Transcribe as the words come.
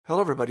Hello,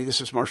 everybody. This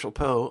is Marshall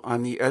Poe.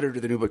 I'm the editor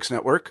of the New Books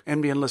Network.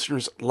 NBN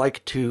listeners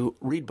like to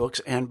read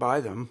books and buy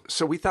them.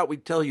 So we thought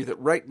we'd tell you that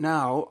right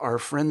now, our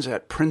friends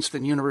at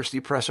Princeton University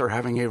Press are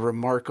having a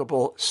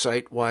remarkable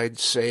site-wide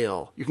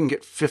sale. You can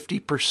get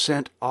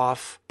 50%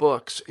 off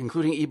books,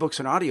 including ebooks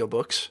and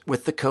audiobooks,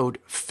 with the code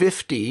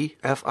 50,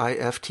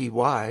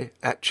 F-I-F-T-Y,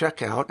 at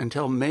checkout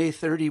until May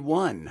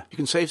 31. You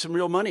can save some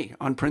real money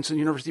on Princeton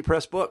University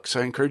Press books.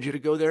 I encourage you to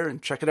go there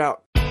and check it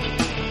out.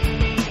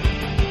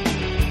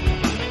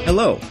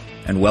 Hello,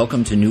 and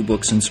welcome to New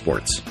Books in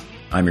Sports.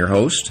 I'm your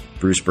host,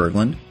 Bruce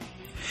Berglund.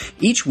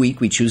 Each week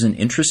we choose an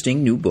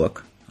interesting new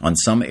book on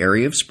some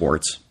area of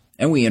sports,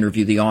 and we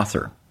interview the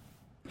author.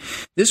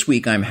 This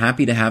week I'm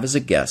happy to have as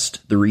a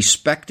guest the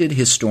respected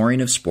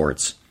historian of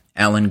sports,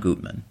 Alan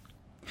Gutman.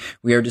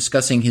 We are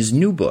discussing his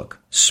new book,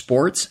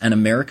 Sports and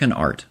American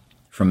Art,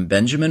 From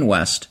Benjamin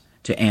West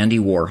to Andy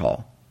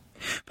Warhol,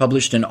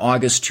 published in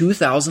August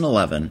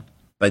 2011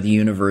 by the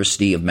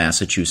University of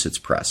Massachusetts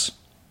Press.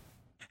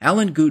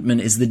 Alan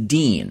Gutman is the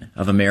Dean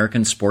of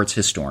American Sports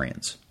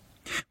Historians.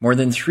 More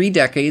than 3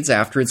 decades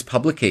after its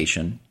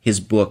publication,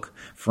 his book,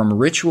 From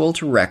Ritual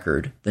to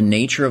Record, The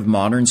Nature of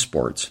Modern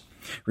Sports,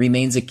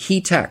 remains a key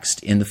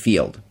text in the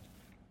field.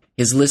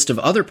 His list of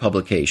other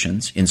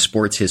publications in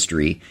sports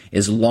history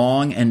is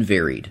long and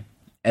varied,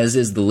 as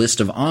is the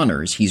list of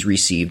honors he's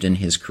received in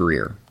his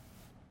career.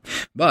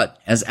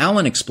 But, as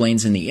Alan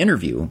explains in the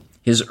interview,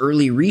 his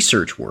early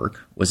research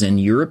work was in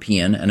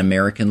European and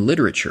American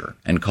literature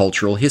and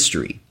cultural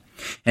history,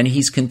 and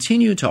he's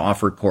continued to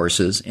offer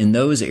courses in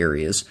those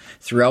areas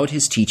throughout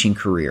his teaching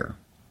career.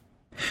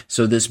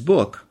 So this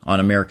book on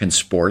American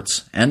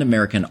sports and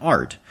American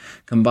art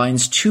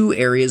combines 2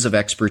 areas of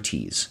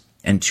expertise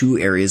and 2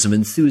 areas of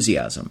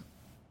enthusiasm.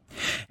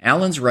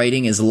 Alan's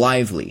writing is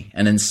lively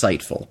and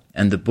insightful,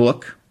 and the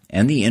book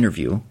and the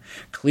interview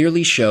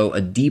clearly show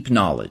a deep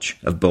knowledge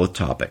of both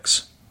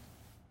topics.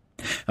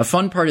 A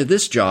fun part of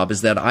this job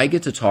is that I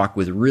get to talk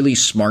with really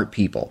smart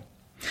people.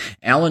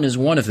 Alan is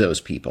one of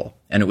those people,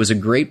 and it was a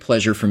great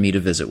pleasure for me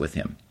to visit with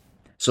him.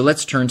 So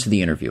let's turn to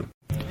the interview.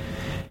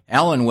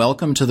 Alan,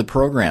 welcome to the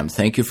program.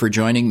 Thank you for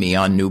joining me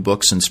on New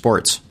Books in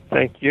Sports.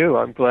 Thank you.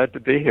 I'm glad to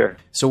be here.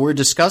 So we're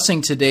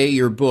discussing today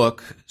your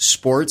book,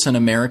 Sports and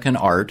American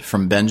Art,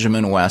 From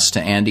Benjamin West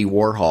to Andy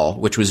Warhol,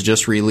 which was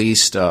just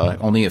released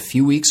only a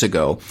few weeks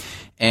ago.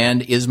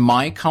 And is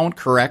my count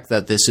correct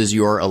that this is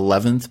your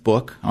 11th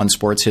book on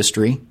sports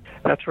history?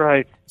 That's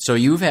right. So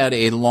you've had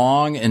a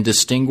long and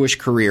distinguished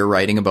career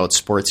writing about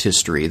sports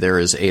history. There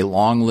is a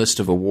long list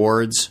of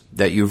awards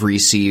that you've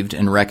received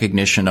in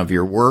recognition of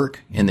your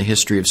work in the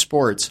history of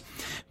sports.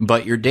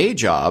 But your day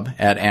job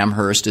at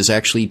Amherst is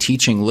actually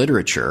teaching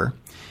literature,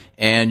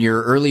 and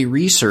your early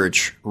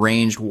research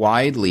ranged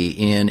widely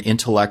in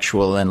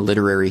intellectual and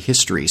literary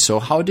history. So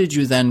how did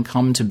you then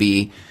come to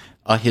be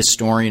a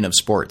historian of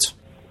sports?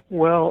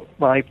 Well,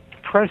 my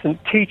present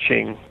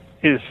teaching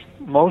is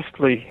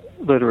mostly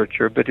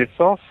literature, but it's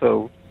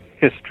also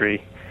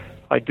history.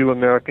 I do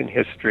American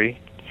history,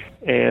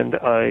 and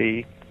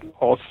I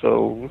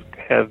also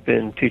have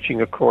been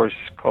teaching a course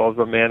called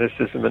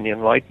Romanticism and the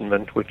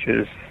Enlightenment, which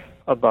is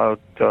about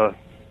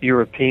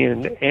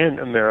European and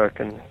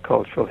American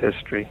cultural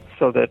history,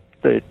 so that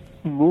the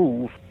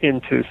move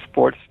into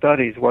sports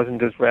studies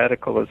wasn't as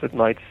radical as it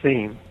might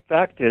seem.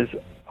 Fact is,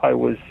 I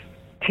was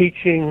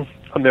teaching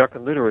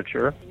American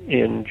literature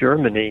in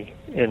Germany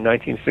in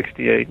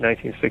 1968,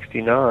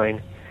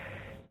 1969,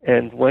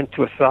 and went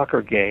to a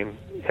soccer game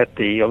at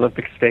the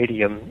Olympic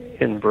Stadium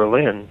in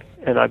Berlin.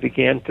 And I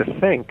began to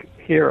think,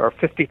 here are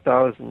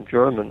 50,000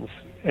 Germans,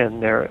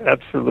 and they're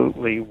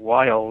absolutely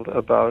wild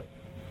about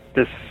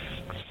this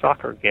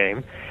soccer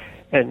game,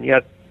 and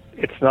yet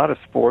it's not a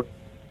sport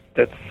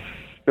that's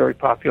very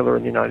popular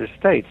in the United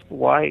States.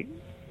 Why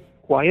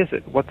is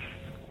it? What's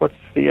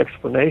the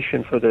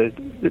explanation for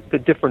the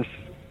difference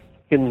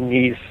in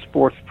these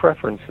sports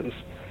preferences?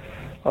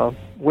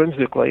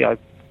 Whimsically,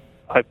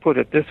 I put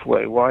it this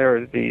way: why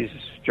are these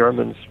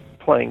Germans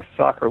playing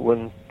soccer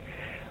when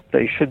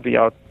they should be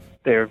out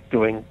there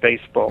doing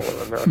baseball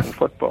or American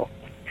football?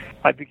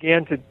 I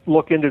began to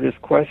look into this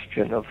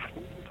question of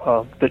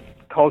the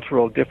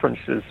cultural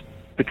differences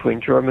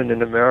between German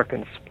and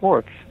American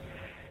sports.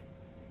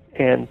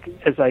 And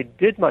as I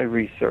did my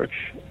research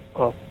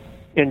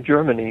in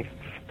Germany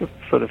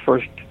for the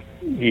first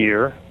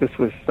year, this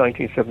was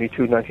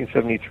 1972,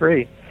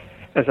 1973,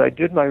 as I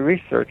did my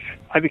research,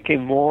 I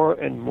became more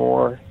and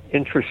more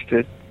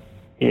interested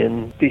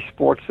in the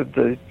sports of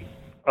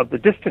the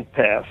distant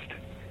past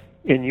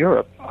in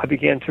Europe. I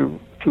began to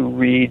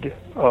read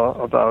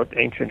about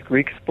ancient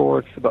Greek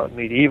sports, about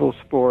medieval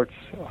sports,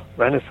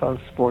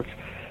 Renaissance sports,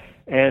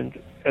 and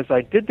as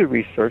I did the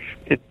research,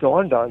 it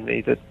dawned on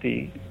me that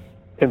the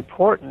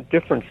important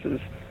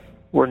differences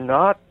were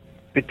not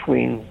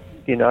between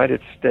the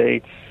United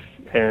States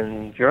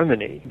and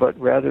Germany, but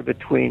rather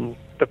between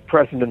the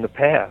present and the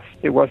past.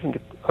 It wasn't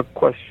a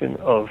question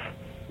of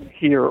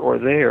here or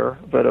there,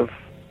 but of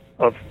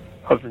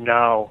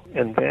now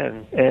and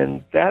then.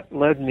 And that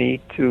led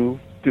me to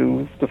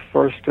do the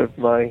first of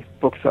my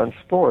books on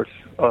sports,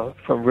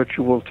 From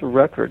Ritual to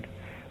Record,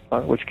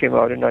 which came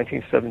out in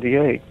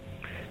 1978.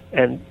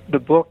 And the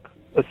book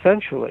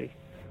essentially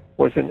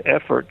was an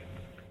effort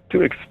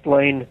to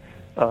explain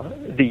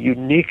the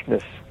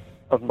uniqueness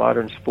of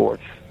modern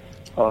sports,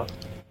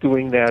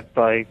 doing that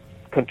by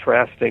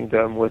contrasting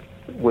them with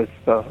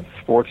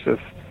sports of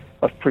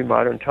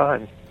pre-modern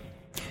time.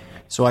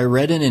 So I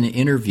read in an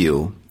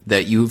interview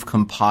that you've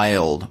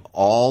compiled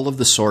all of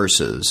the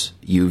sources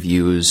you've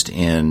used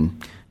in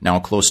now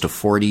close to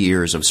 40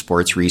 years of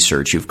sports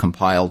research. You've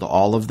compiled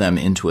all of them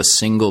into a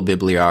single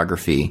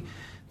bibliography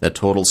that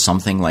totals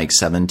something like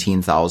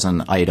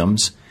 17,000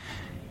 items.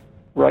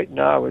 Right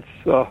now, it's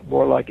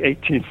more like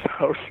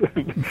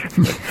 18,000.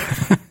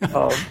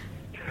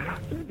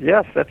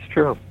 Yes, that's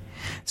true.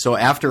 So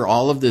after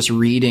all of this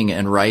reading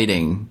and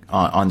writing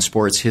on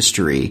sports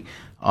history,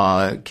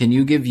 can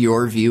you give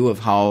your view of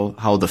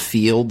how the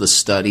field, the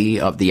study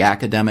of the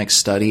academic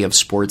study of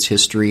sports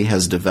history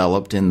has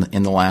developed in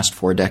the last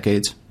 4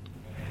 decades?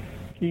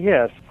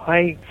 Yes,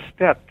 I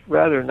stepped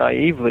rather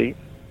naively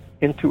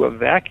into a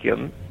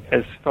vacuum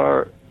as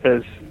far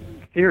as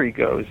theory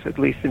goes, at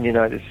least in the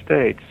United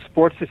States.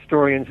 Sports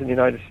historians in the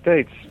United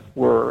States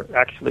were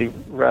actually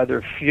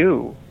rather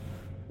few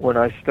when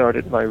I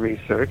started my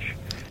research.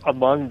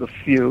 Among the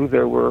few,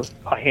 there were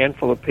a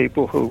handful of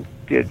people who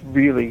did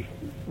really,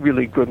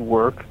 really good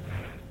work,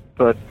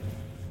 but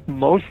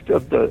most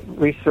of the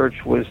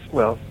research was,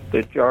 well,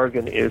 the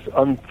jargon is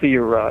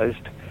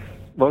untheorized.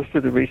 Most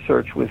of the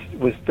research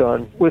was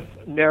done with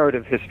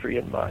narrative history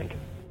in mind.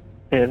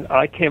 And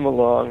I came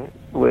along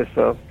with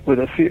a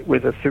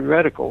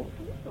theoretical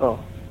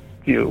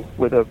view,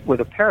 with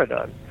a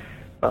paradigm,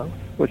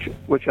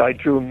 which I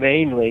drew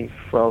mainly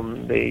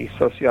from the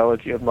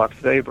sociology of Max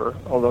Weber,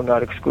 although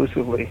not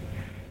exclusively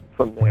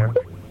from there.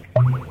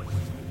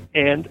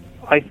 And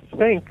I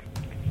think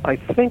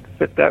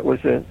that was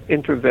an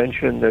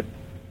intervention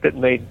that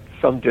made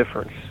some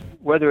difference.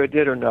 Whether it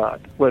did or not,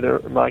 whether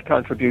my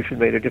contribution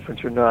made a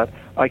difference or not,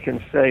 I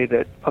can say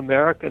that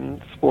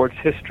American sports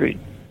history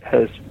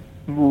has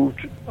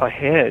moved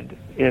ahead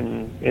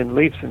in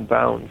leaps and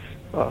bounds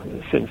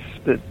since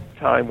the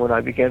time when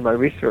I began my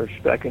research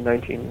back in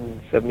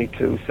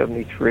 1972,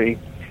 73.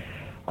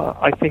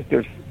 I think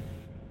there's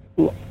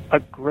a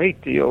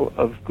great deal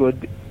of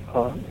good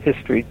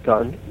history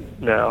done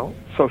now,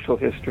 social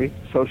history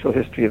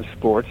of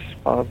sports.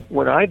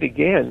 When I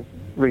began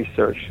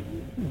research,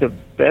 the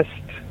best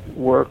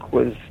work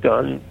was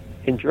done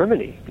in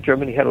Germany.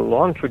 Germany had a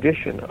long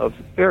tradition of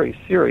very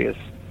serious,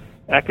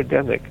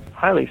 academic,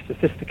 highly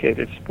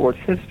sophisticated sports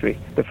history.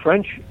 The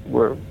French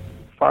were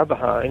far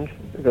behind,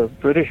 the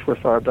British were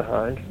far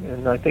behind,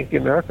 and I think the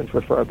Americans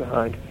were far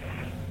behind.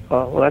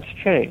 Well, that's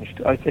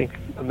changed. I think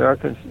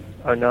Americans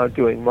are now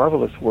doing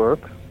marvelous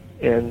work,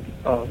 and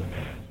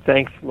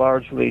thanks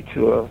largely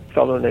to a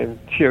fellow named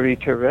Thierry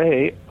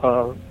Terray,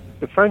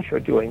 the French are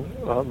doing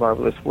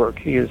marvelous work.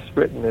 He has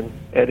written and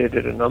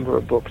edited a number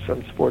of books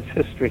on sports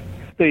history.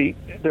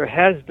 There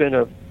has been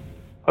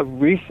a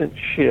recent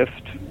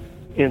shift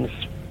in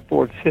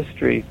sports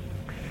history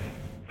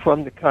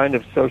from the kind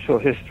of social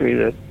history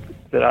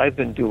that I've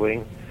been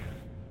doing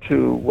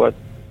to what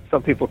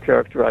some people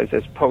characterize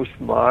as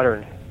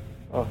postmodern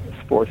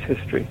sports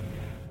history.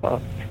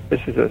 This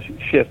is a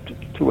shift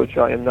to which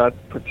I am not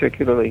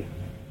particularly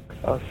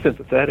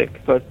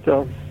sympathetic, but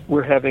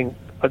we're having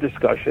a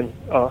discussion,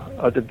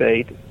 a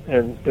debate,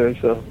 and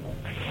there's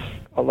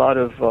a lot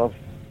of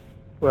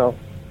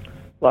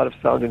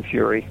sound and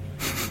fury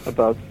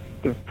about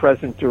the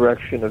present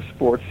direction of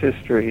sports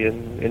history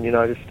in the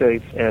United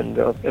States and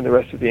in the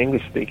rest of the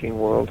English-speaking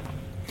world.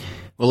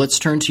 Well, let's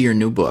turn to your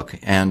new book,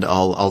 and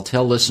I'll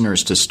tell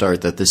listeners to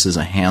start that this is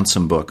a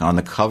handsome book. On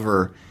the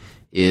cover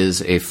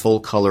is a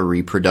full-color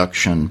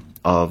reproduction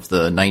of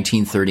the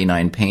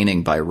 1939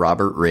 painting by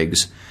Robert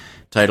Riggs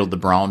titled The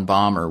Brown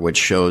Bomber, which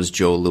shows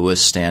Joe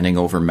Louis standing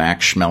over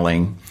Max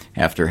Schmeling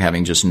after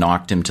having just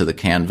knocked him to the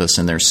canvas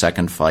in their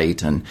second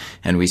fight. And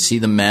we see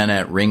the men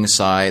at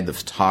ringside, the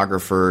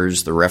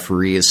photographers, the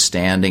referee is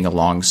standing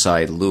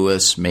alongside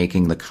Louis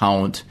making the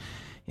count.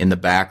 In the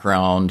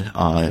background,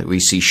 we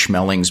see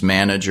Schmeling's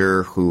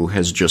manager who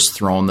has just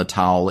thrown the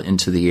towel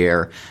into the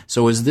air.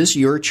 So is this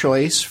your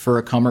choice for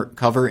a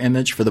cover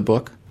image for the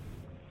book?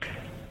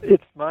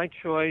 It's my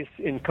choice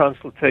in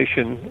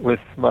consultation with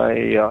my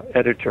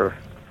editor,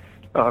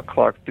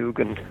 Clark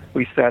Dugan.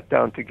 We sat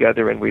down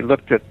together and we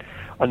looked at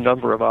a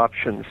number of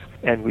options,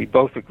 and we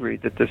both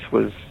agreed that this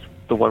was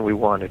the one we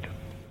wanted.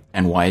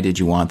 And why did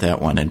you want that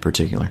one in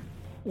particular?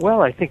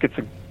 Well, I think it's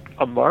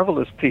a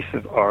marvelous piece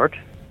of art,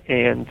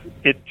 and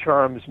it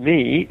charms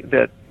me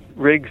that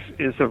Riggs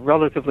is a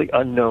relatively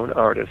unknown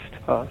artist.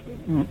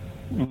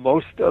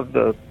 Most of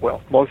the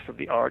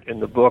art in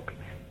the book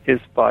is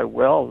by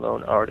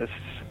well-known artists.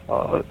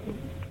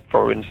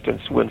 For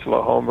instance,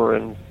 Winslow Homer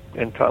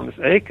and Thomas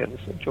Akins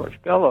and George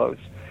Bellows.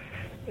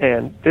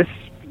 And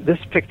this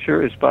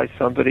picture is by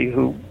somebody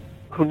who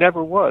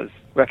never was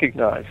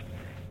recognized.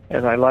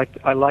 And I liked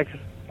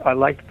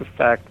the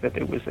fact that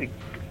it was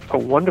a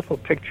wonderful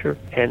picture,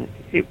 and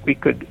we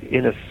could,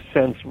 in a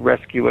sense,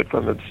 rescue it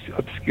from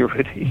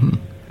obscurity. Mm-hmm.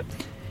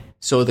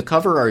 So the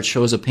cover art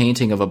shows a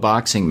painting of a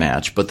boxing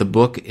match, but the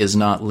book is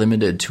not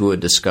limited to a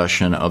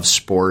discussion of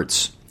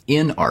sports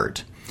in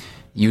art.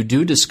 You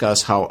do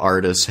discuss how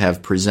artists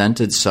have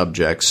presented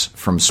subjects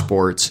from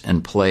sports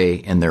and play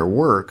in their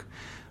work,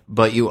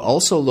 but you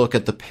also look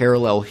at the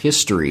parallel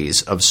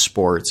histories of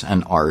sports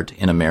and art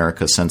in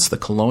America since the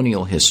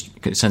colonial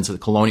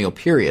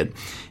period,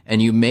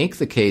 and you make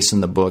the case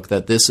in the book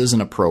that this is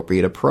an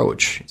appropriate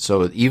approach.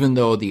 So even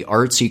though the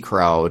artsy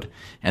crowd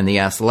and the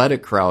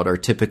athletic crowd are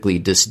typically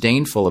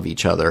disdainful of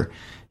each other,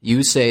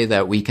 you say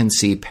that we can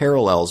see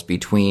parallels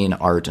between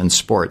art and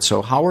sport.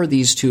 So how are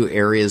these two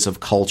areas of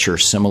culture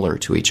similar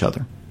to each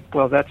other?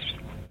 Well, that's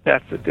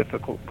a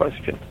difficult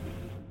question.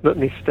 Let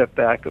me step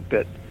back a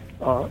bit.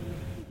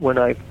 When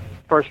I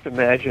first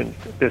imagined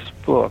this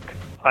book,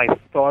 I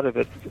thought of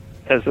it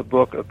as a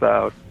book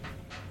about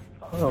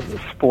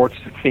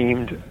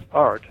sports-themed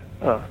art.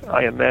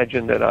 I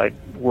imagined that I'd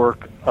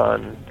work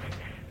on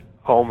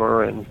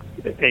Homer and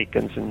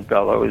Aikens and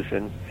Bellows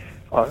and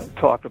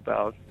talk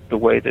about the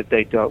way that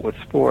they dealt with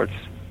sports.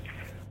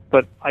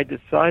 But I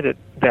decided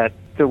that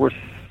there were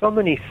so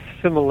many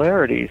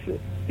similarities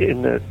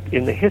in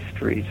the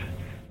histories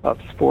of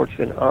sports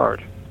and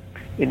art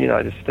in the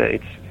United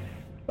States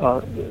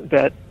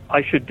that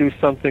I should do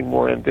something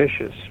more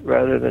ambitious.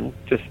 Rather than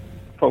just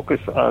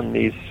focus on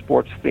these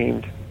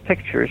sports-themed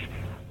pictures,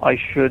 I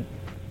should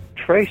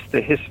trace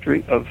the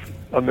history of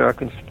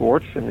American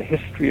sports and the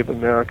history of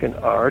American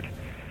art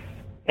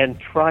and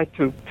try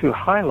to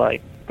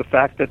highlight the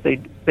fact that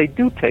they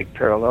do take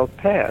parallel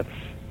paths.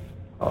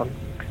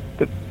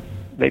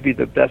 Maybe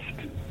the best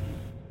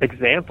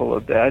example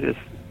of that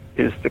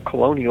is the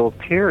colonial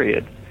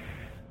period,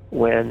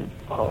 when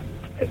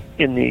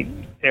in the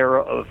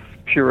era of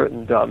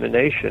Puritan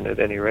domination, at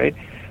any rate,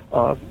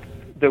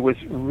 there was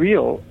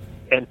real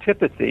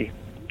antipathy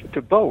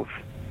to both.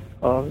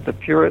 The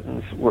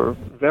Puritans were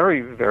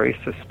very, very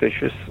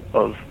suspicious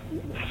of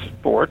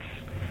sports.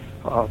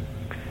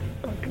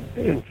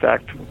 In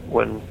fact,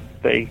 when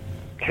they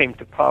came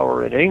to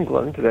power in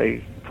England,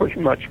 they pretty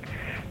much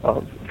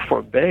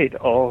forbade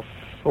all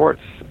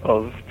sorts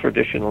of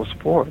traditional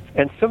sports.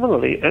 And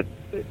similarly,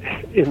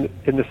 in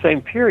the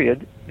same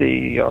period,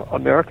 the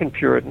American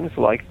Puritans,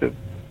 like the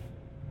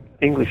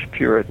English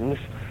Puritans,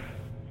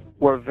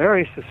 were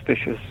very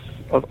suspicious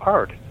of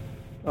art.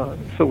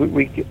 So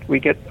we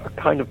get a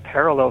kind of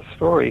parallel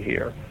story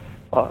here,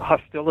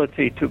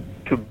 hostility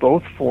to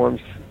both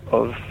forms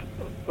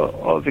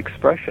of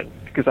expression.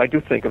 Because I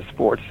do think of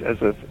sports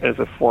as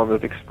a form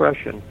of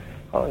expression,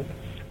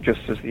 just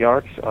as the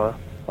arts are.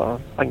 I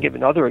can give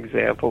another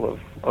example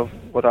of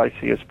what I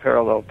see as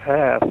parallel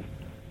path.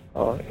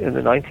 In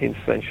the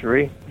 19th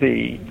century,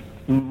 the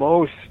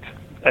most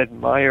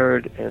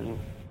admired and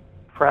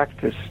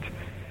practiced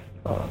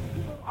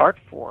art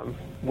form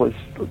was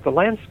the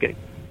landscape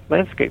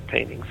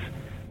paintings.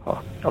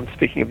 I'm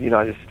speaking of the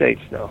United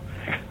States now.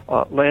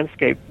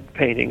 Landscape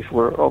paintings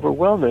were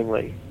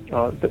overwhelmingly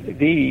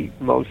the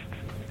most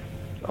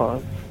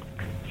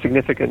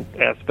significant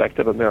aspect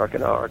of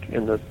American art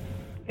in the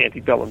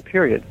antebellum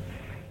period.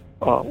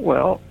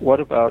 Well, what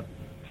about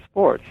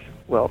sports?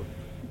 Well,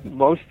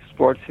 most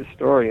sports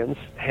historians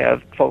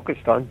have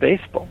focused on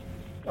baseball,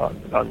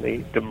 on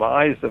the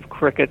demise of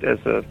cricket as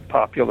a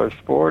popular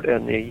sport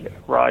and the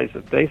rise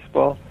of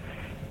baseball,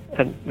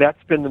 and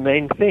that's been the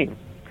main theme.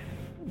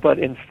 But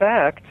in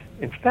fact,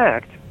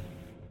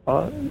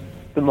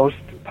 the most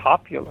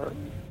popular,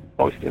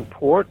 most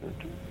important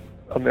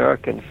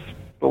American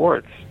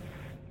sports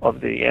of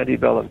the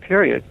antebellum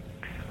period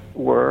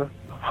were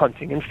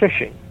hunting and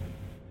fishing.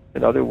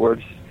 In other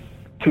words,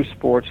 two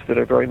sports that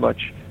are very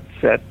much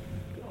set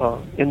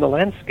in the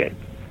landscape.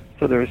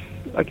 So there's,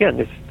 again,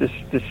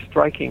 this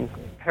striking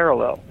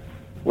parallel,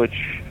 which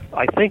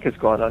I think has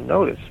gone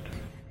unnoticed.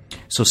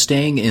 So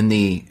staying in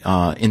the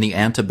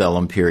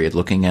antebellum period,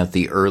 looking at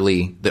the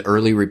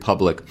early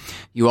republic,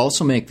 you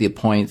also make the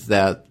point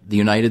that the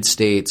United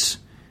States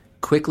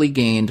quickly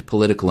gained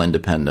political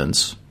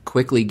independence,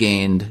 quickly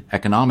gained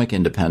economic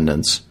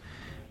independence,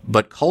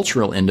 but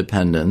cultural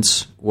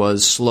independence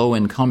was slow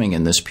in coming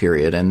in this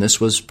period, and this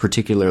was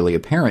particularly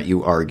apparent,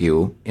 you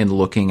argue, in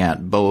looking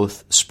at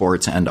both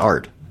sports and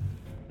art.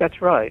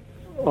 That's right.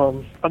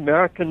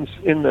 Americans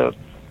in the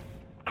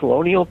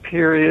colonial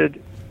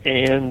period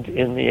and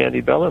in the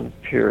antebellum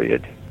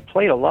period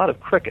played a lot of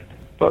cricket.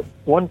 But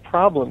one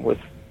problem with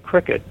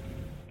cricket,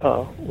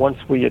 once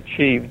we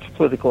achieved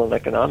political and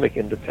economic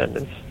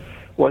independence,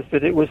 was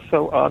that it was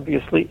so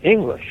obviously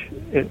English.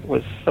 It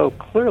was so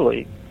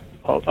clearly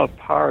a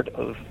part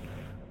of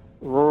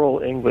rural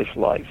English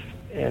life.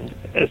 And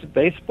as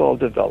baseball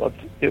developed,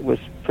 it was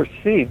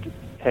perceived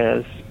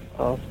as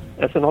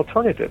an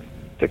alternative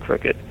to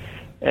cricket,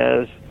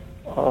 as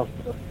an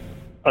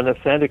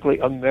authentically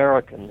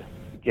American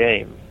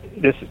game.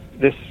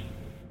 This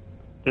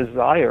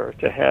desire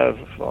to have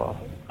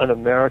an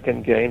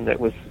American game that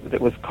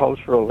was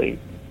culturally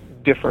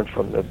different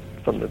from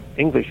the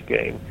English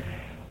game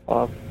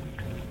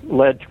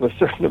led to a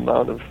certain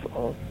amount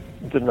of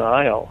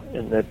denial,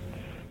 in that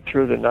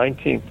through the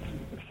 19th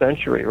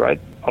century, right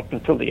up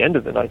until the end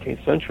of the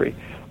 19th century,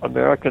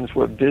 Americans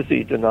were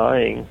busy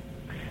denying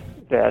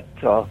that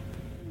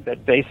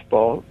that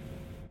baseball,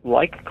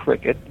 like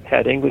cricket,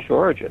 had English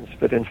origins.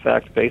 But in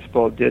fact,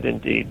 baseball did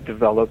indeed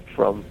develop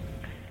from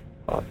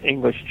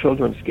English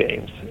children's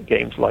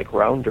games like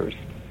rounders.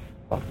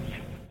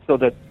 So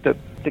that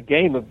the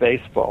game of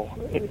baseball,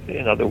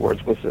 in other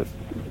words, was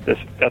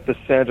at the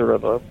center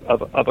of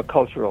a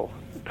cultural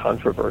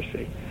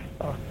controversy.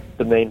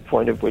 The main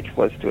point of which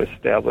was to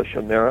establish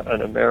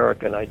an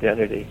American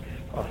identity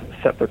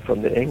separate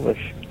from the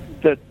English.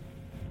 That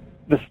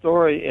the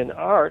story in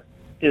art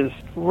is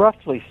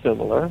roughly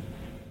similar,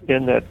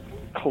 in that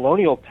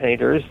colonial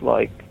painters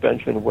like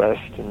Benjamin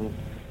West and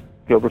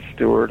Gilbert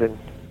Stuart and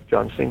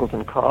John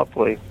Singleton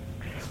Copley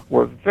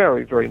were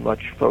very, very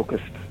much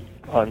focused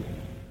on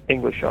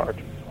English art.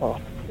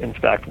 In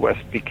fact,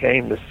 West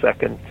became the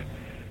second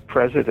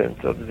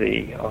president of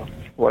the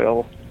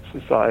Royal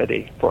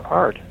Society for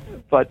Art.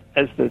 But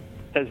as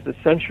the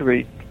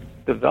century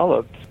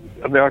developed,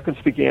 Americans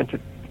began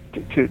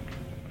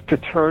to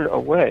turn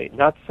away,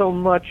 not so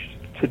much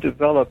to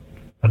develop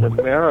an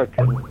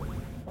American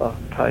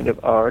kind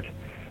of art,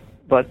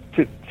 but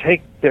to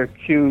take their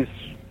cues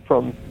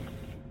from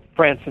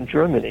France and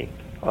Germany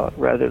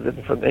rather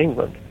than from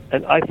England.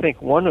 And I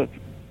think one of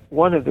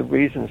the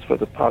reasons for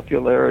the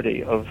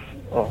popularity of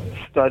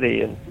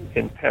study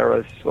in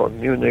Paris or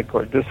Munich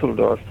or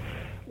Dusseldorf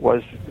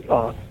was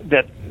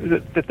that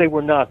they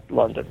were not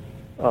London.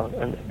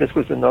 And this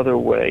was another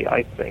way,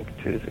 I think,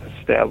 to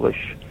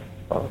establish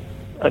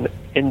an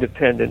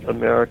independent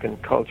American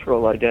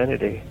cultural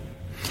identity.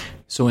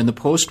 So in the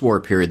post-war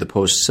period, the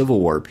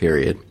post-Civil War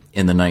period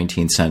in the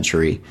 19th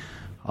century,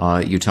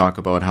 you talk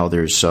about how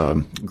there's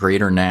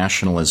greater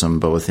nationalism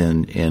both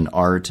in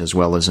art as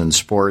well as in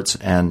sports,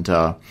 and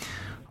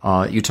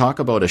you talk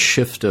about a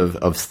shift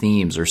of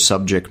themes or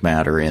subject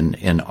matter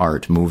in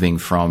art, moving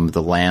from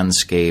the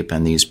landscape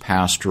and these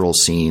pastoral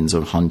scenes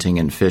of hunting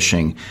and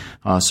fishing.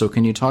 So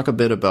can you talk a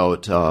bit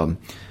about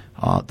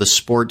the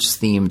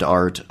sports-themed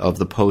art of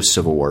the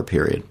post-Civil War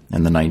period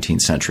in the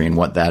 19th century and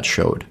what that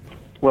showed?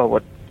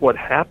 Well, what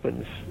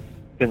happens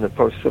in the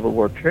post-Civil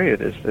War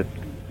period is that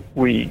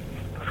we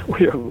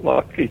are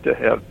lucky to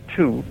have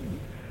two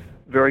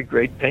very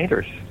great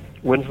painters,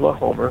 Winslow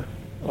Homer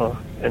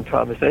and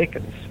Thomas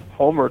Eakins.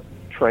 Homer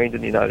trained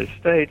in the United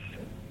States,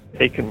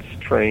 Eakins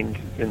trained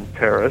in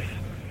Paris,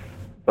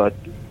 but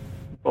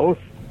both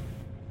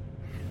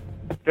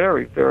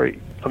very,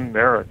 very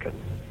American,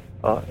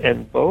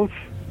 and both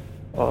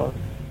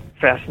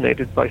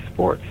fascinated by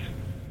sports.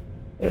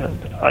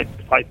 And I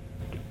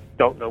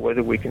don't know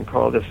whether we can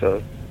call this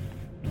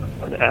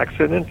an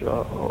accident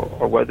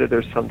or whether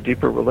there's some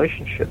deeper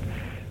relationship.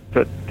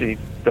 But the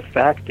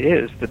fact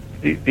is that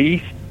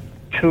these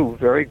two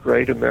very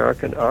great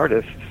American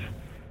artists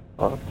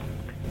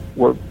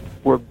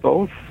were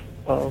both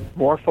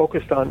more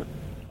focused on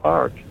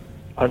art,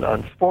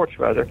 on sports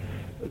rather,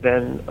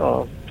 than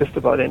just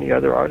about any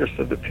other artist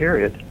of the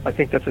period. I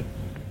think that's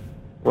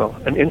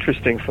an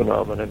interesting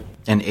phenomenon.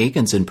 And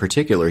Eakins in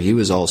particular, he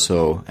was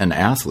also an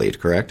athlete,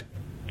 correct?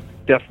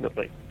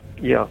 Definitely.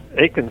 Yeah,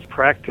 Eakins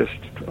practiced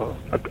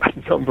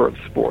a number of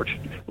sports,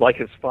 like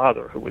his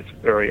father, who was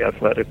very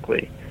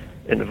athletically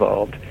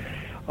involved.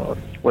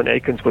 When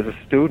Eakins was a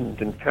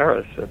student in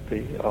Paris at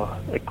the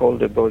École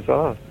des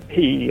Beaux-Arts,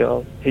 he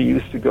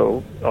used to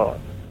go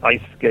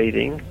ice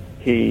skating.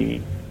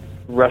 He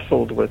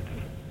wrestled with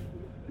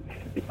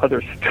the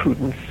other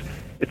students.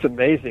 It's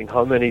amazing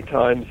how many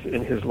times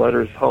in his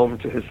letters home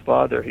to his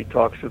father he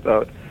talks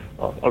about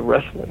a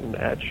wrestling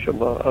match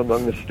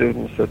among the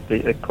students at the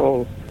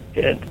École.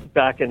 And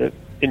back in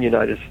the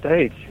United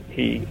States,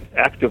 he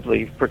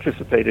actively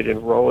participated in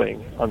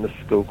rowing on the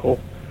Schuylkill,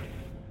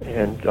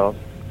 and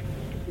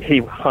he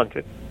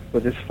hunted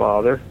with his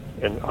father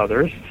and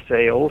others,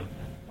 sailed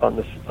on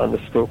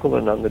the Schuylkill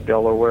and on the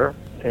Delaware.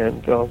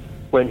 And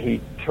when he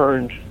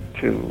turned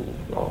to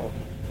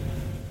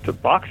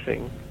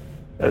boxing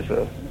as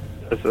a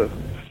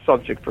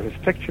subject for his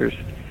pictures,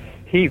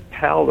 he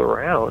palled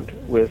around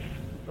with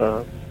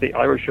the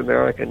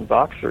Irish-American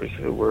boxers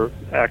who were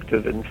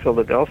active in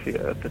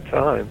Philadelphia at the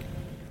time.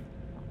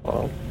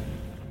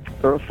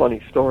 There are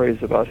funny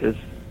stories about his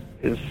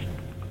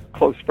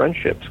close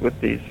friendships with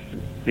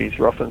these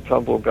rough and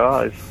tumble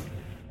guys,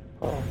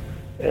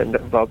 and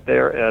about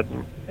their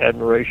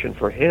admiration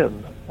for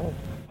him.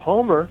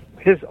 Homer,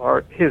 his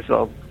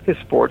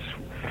sports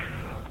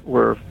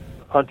were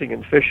hunting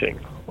and fishing,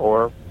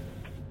 or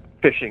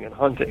fishing and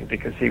hunting,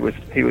 because he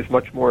was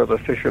much more of a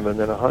fisherman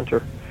than a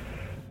hunter.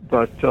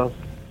 But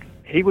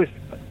he was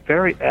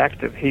very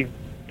active. He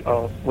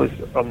was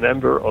a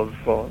member of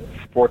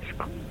sports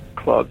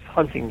clubs,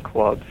 hunting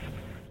clubs,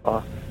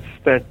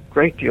 spent a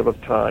great deal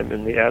of time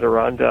in the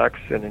Adirondacks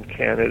and in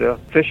Canada,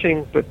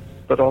 fishing,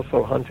 but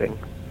also hunting.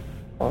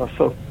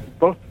 So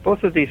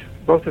both of these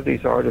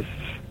artists,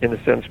 in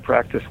a sense,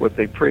 practiced what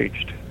they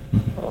preached,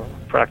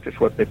 practiced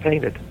what they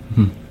painted.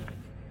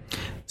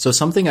 So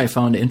something I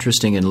found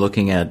interesting in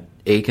looking at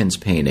Aiken's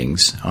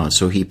paintings,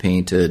 so he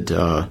painted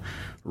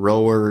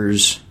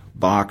rowers,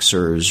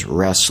 boxers,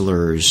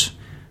 wrestlers,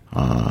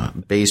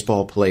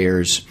 baseball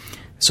players.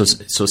 So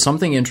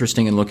something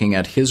interesting in looking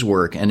at his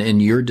work and in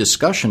your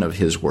discussion of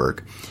his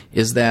work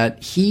is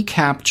that he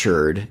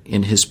captured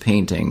in his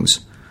paintings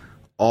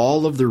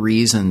all of the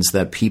reasons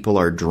that people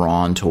are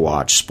drawn to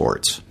watch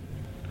sports.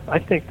 I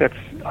think that's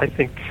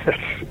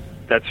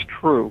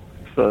true.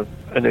 It's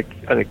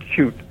an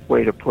acute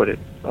way to put it.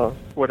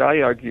 What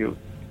I argue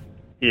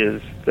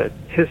is that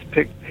his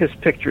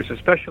pictures,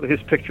 especially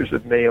his pictures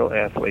of male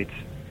athletes,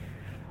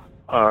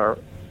 are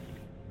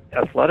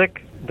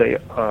athletic, they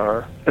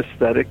are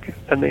aesthetic,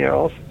 and they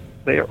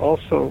are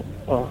also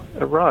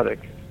erotic,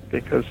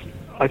 because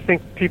I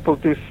think people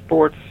do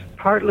sports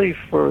partly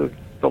for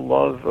the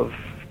love of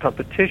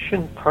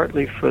competition,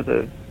 partly for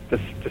the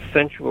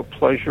sensual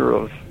pleasure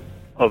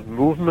of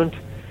movement,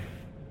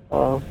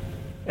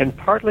 and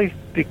partly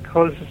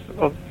because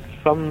of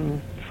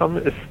some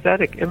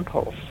aesthetic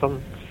impulse,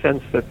 some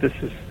sense that this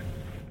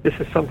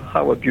is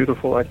somehow a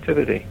beautiful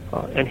activity,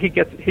 and he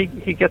gets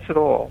it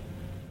all,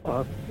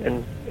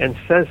 and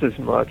says as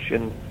much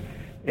in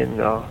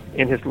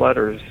his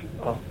letters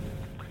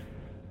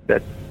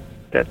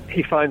that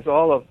he finds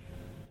all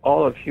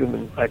of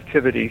human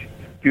activity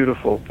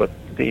beautiful, but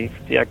the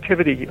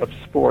activity of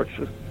sports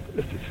is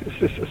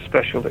just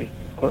especially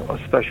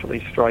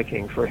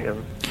striking for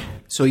him.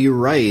 So you're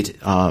right.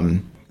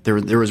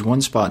 There was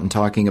one spot in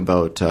talking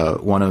about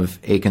one of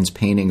Aiken's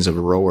paintings of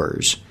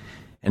rowers.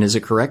 And is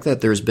it correct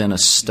that there's been a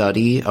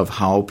study of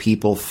how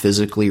people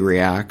physically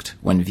react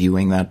when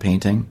viewing that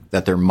painting,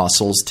 that their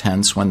muscles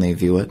tense when they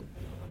view it?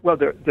 Well,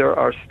 there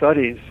are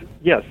studies,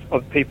 yes,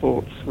 of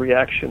people's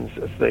reactions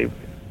as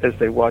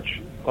they watch,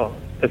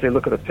 as they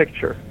look at a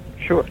picture.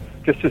 Sure,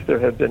 just as there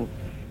have been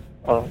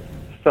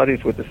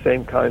studies with the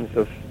same kinds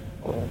of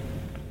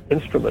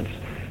instruments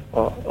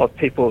of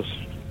people's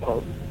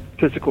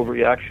physical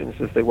reactions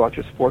as they watch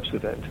a sports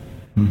event.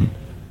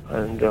 Mm-hmm.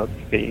 And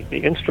the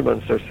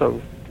instruments are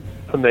so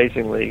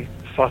amazingly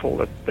subtle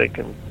that they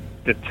can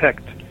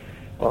detect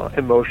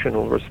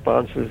emotional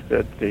responses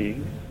that the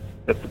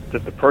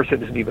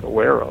person isn't even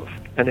aware of.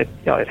 And it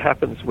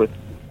happens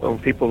when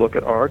people look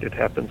at art. It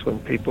happens when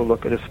people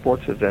look at a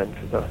sports event.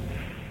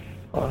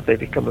 They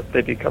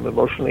become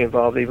emotionally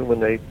involved even when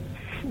they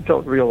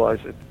don't realize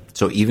it.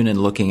 So even in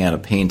looking at a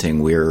painting,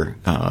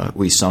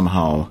 we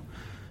somehow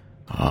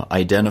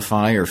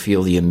identify or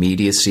feel the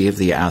immediacy of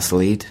the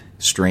athlete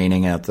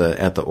straining at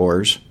the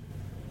oars?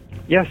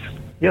 Yes,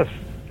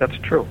 that's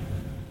true.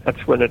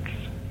 That's when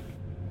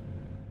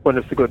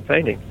it's a good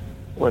painting.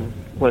 When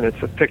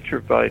it's a picture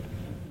by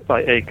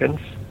Aikens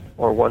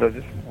or one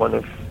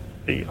of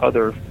the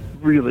other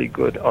really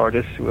good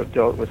artists who have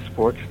dealt with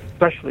sports,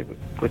 especially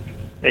with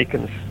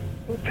Aikens'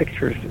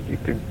 pictures,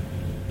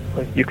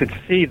 you could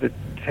see the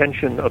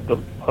tension of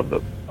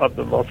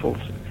the muscles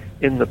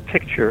in the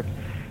picture.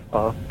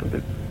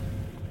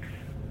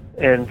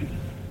 And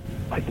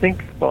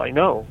I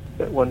know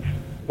that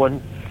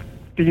one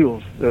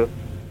feels the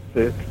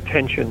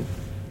tension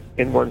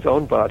in one's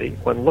own body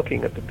when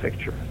looking at the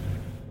picture.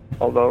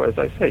 Although, as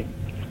I say,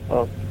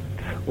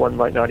 one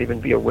might not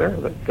even be aware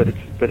of it,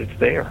 but it's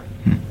there.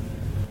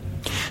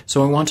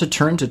 So I want to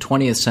turn to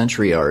 20th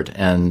century art,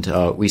 and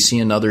we see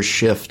another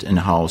shift in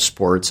how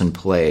sports and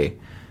play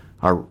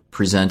are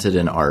presented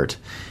in art.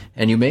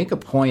 And you make a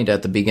point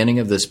at the beginning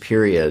of this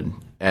period,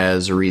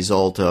 as a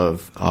result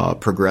of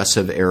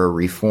progressive era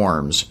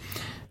reforms,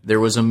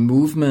 there was a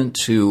movement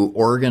to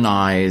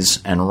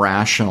organize and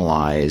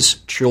rationalize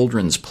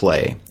children's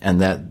play, and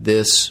that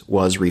this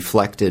was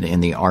reflected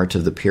in the art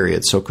of the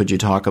period. So could you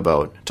talk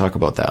about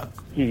that?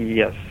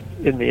 Yes.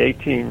 In the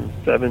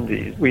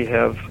 1870s, we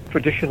have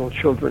traditional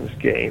children's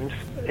games,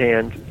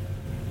 and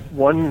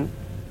one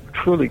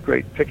truly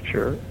great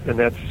picture, and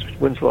that's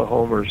Winslow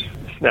Homer's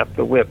Snap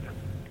the Whip,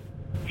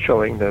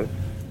 showing the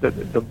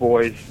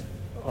boys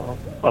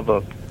of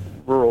a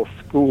rural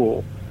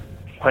school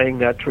playing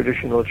that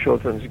traditional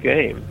children's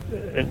game,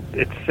 and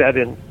it's set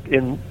in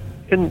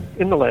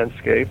the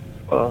landscape,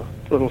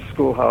 little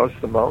schoolhouse,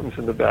 the mountains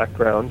in the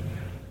background,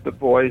 the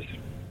boys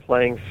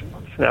playing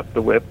Snap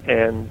the Whip,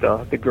 and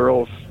the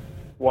girls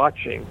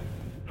watching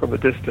from a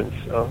distance,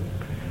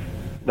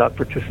 not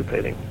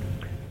participating.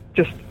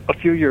 Just a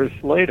few years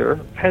later,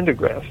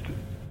 Pendergast,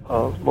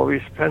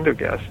 Maurice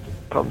Pendergast,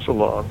 comes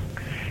along,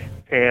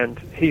 and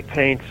he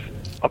paints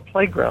a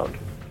playground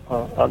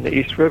on the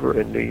East River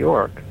in New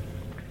York.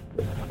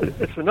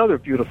 It's another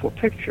beautiful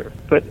picture,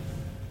 but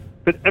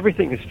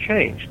everything has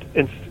changed.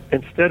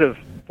 Instead of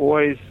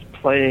boys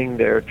playing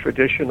their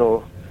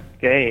traditional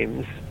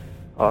games,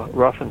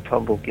 rough and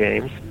tumble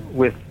games,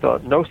 with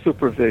no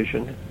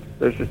supervision,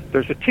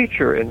 there's a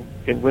teacher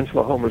in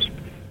Winslow Homer's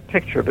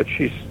picture, but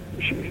she's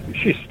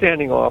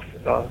standing off,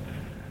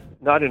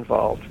 not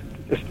involved,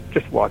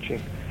 just watching.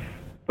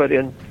 But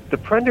in the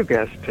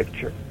Prendergast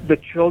picture, the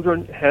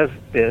children have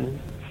been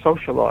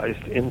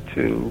socialized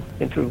into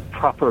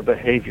proper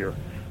behavior.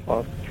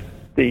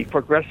 the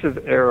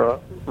Progressive Era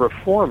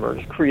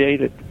reformers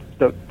created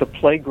the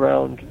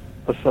Playground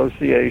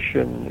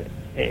Association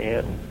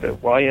and the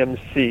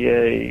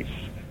YMCA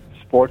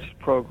sports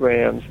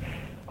programs,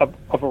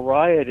 a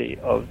variety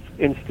of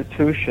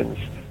institutions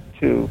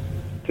to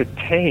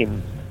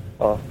tame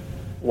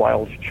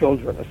wild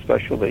children,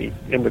 especially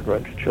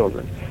immigrant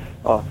children,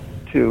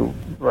 to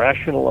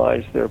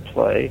rationalize their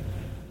play,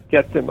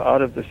 get them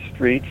out of the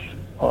streets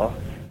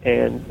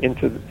and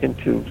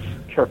into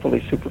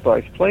carefully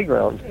supervised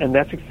playgrounds. And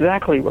that's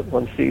exactly what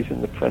one sees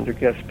in the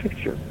Prendergast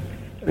picture.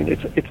 I mean,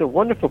 it's a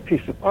wonderful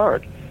piece of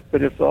art,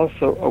 but it's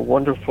also a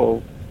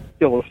wonderful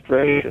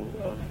illustration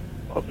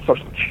of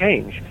social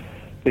change,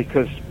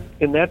 because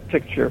in that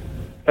picture,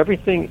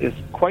 everything is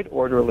quite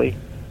orderly.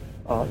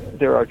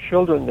 There are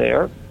children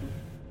there,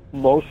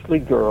 mostly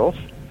girls,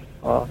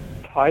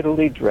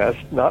 tidily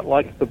dressed, not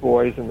like the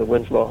boys in the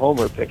Winslow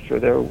Homer picture.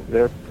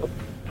 They're a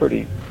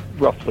pretty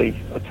roughly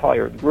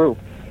attired group,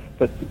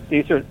 but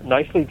these are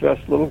nicely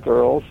dressed little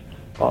girls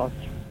on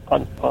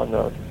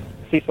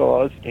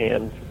seesaws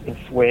and in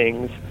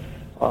swings,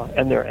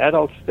 and there are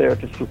adults there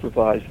to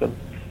supervise them.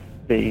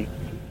 The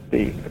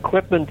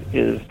equipment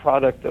is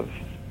product of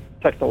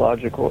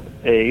technological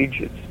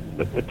age.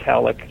 It's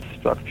metallic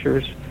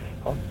structures.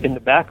 In the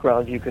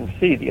background, you can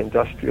see the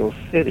industrial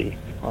city.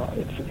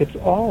 It's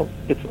all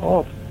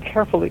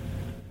carefully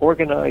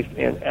organized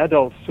and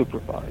adult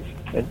supervised.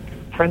 And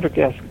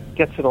Prendergast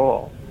gets it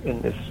all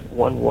in this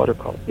one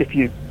watercolor. If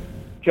you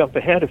jump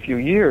ahead a few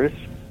years,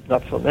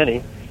 not so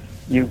many,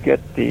 you get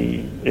the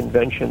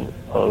invention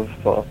of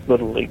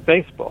Little League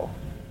Baseball,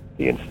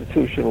 the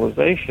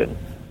institutionalization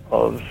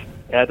of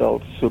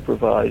adult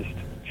supervised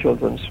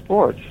children's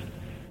sports.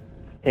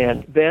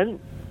 And then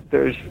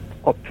there's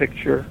a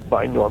picture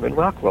by Norman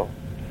Rockwell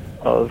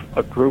of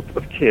a group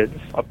of kids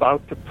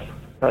about to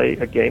play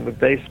a game of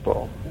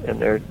baseball, and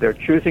they're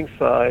choosing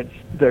sides.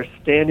 They're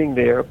standing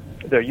there.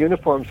 Their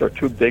uniforms are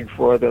too big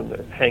for them.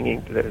 They're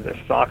hanging. Their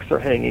socks are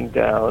hanging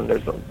down.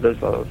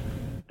 There's a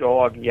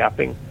dog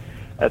yapping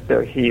at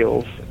their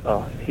heels.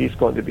 He's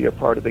going to be a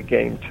part of the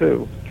game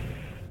too.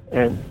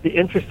 And the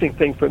interesting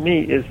thing for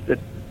me is that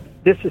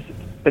this is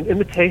an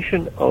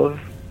imitation of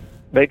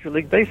Major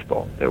League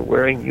Baseball. They're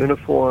wearing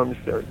uniforms.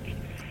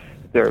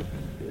 They're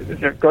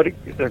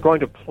going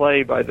to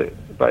play by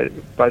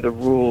the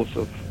rules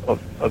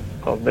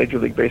of Major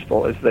League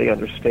Baseball as they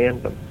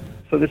understand them.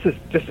 So this is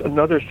just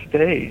another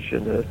stage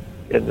in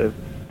the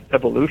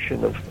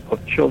evolution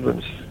of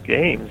children's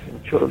games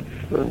and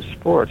children's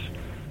sports,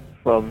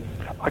 from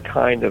a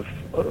kind of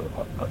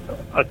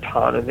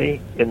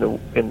autonomy in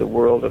the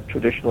world of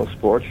traditional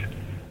sports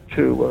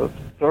to a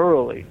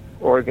thoroughly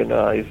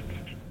organized,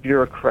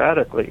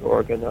 bureaucratically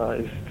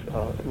organized,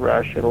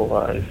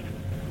 rationalized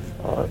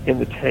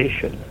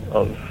imitation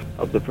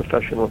of the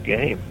professional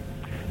game.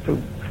 It's a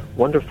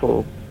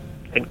wonderful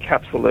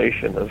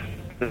encapsulation of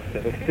the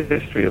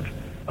history of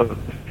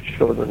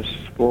children's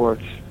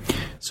sports.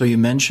 So you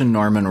mentioned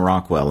Norman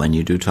Rockwell, and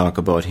you do talk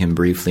about him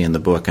briefly in the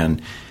book,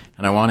 and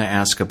I want to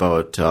ask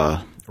about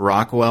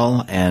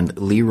Rockwell and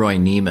Leroy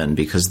Neiman,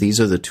 because these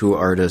are the two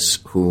artists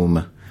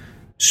whom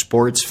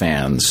sports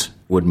fans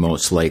would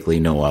most likely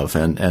know of.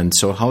 And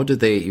so how did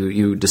they,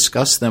 you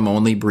discussed them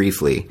only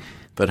briefly,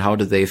 but how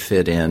did they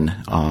fit in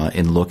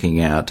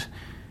looking at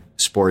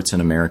sports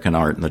and American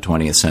art in the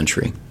 20th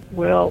century?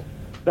 Well,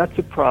 that's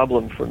a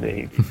problem for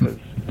me, because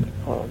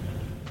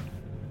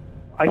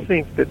I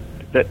think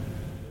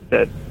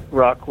that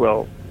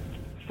Rockwell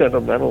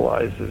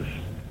sentimentalizes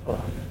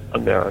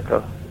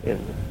America in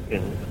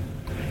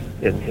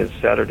his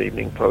Saturday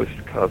Evening Post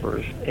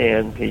covers,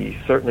 and he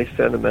certainly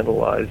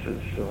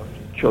sentimentalizes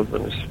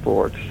children's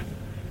sports,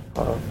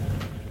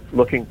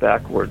 looking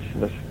backwards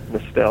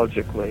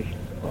nostalgically,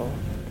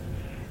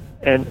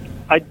 and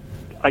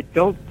I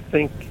don't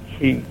think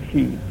he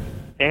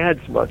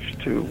adds much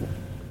to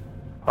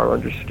our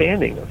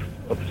understanding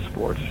of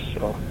sports.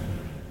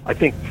 I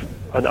think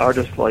an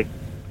artist like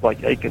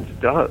Akins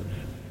does,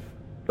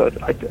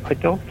 but I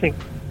don't think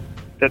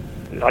that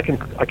I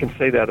can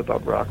say that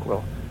about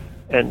Rockwell.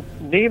 And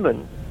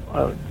Neiman,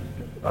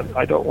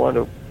 I don't want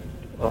to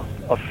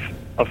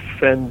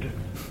offend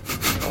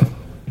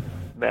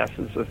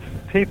masses of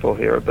people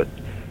here, but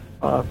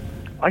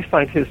I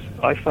find his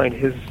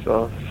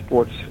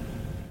sports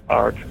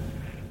art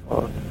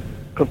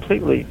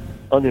completely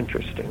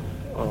uninteresting.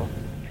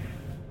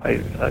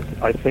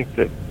 I think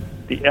that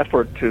the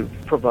effort to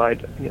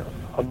provide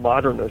a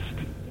modernist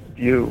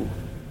view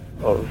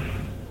of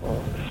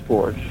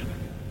sports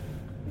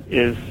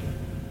is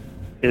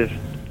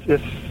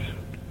just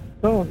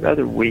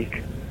rather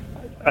weak.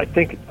 I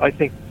think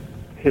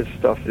his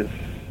stuff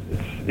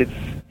it's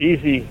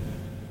easy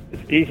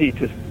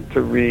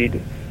to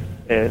read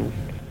and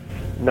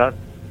not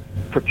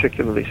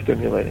particularly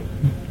stimulating.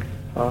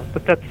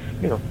 But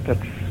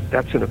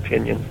that's an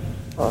opinion.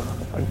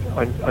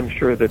 I'm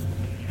sure that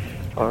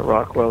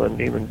Rockwell and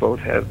Neiman both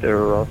have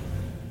their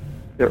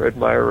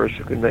admirers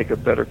who can make a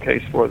better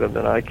case for them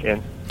than I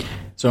can.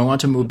 So I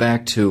want to move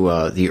back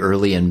to the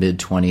early and mid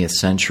 20th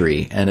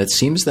century, and it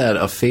seems that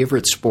a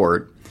favorite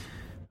sport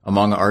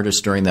among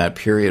artists during that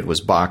period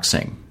was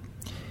boxing.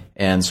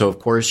 And so, of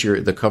course,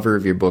 the cover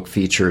of your book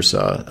features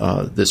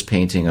this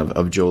painting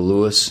of Joe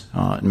Louis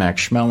and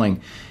Max Schmeling.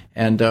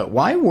 And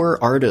why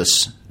were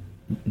artists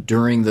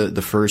during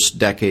the first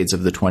decades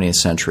of the 20th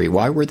century,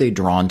 why were they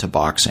drawn to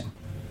boxing?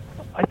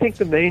 I think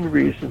the main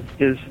reason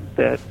is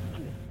that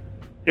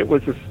it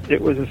was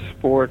a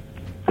sport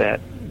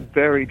that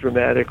very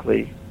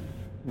dramatically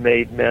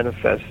made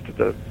manifest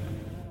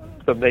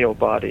the male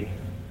body.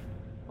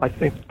 I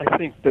think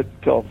that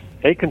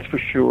Aikens for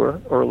sure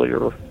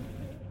earlier,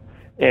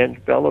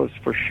 and Bellows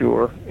for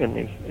sure in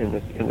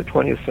the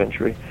 20th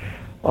century,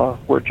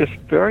 were just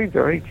very,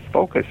 very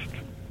focused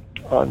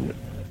on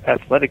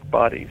athletic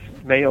bodies,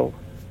 male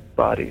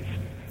bodies,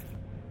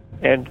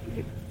 and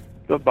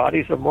the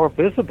bodies are more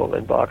visible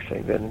in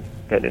boxing than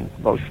in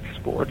most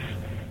sports.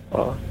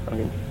 A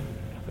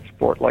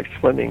sport like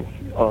swimming,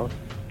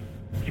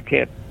 you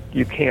can't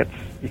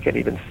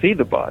even see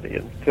the body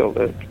until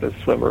the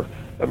swimmer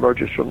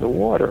emerges from the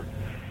water.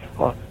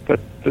 But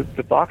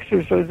the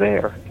boxers are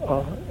there,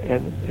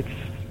 and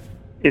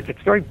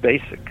it's very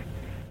basic,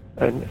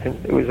 and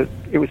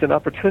it was an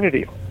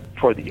opportunity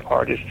for the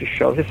artist to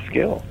show his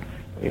skill.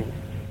 I mean,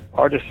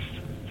 artists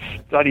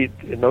studied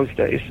in those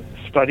days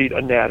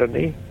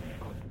anatomy,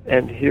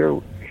 and here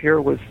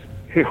was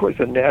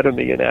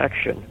anatomy in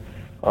action.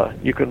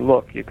 You can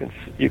look, you can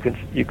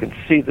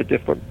see the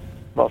different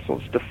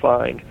muscles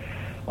defined.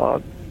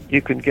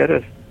 You can get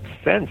a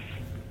sense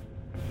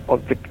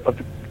of the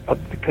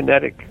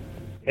kinetic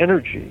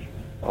energy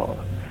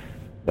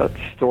that's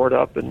stored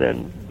up and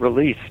then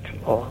released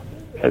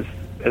as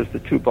the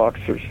two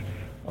boxers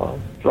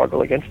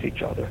struggle against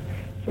each other.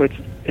 So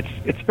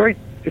it's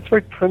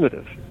very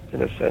primitive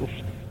in a sense,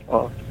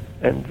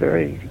 and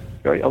very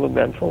very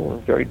elemental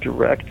and very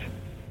direct.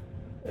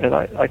 And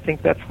I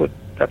think that's what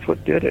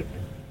did it.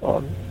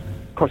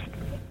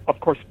 Of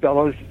course,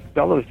 Bellows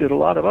did a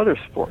lot of other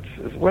sports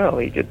as well.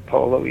 He did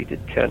polo, he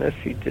did tennis,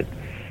 he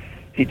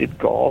did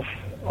golf,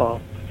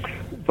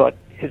 but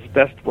his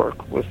best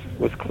work was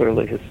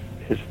clearly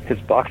his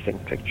boxing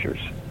pictures,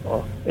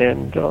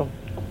 and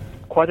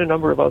quite a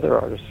number of other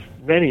artists,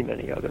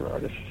 many other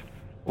artists,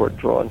 were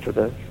drawn to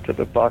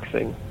the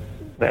boxing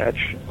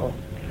match.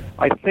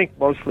 I think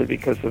mostly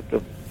because of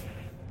the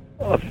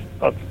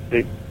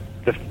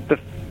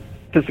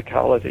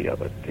physicality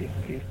of it,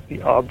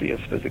 the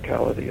obvious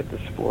physicality of the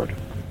sport.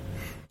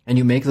 And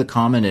you make the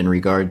comment in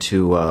regard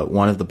to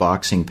one of the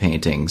boxing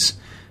paintings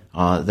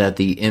that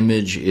the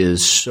image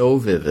is so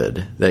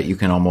vivid that you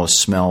can almost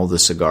smell the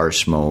cigar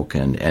smoke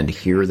and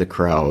hear the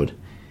crowd.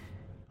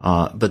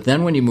 But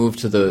then when you move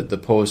to the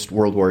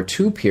post-World War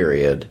II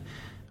period,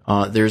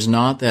 there's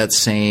not that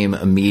same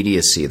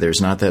immediacy. There's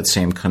not that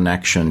same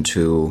connection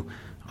to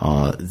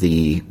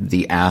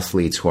the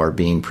athletes who are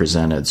being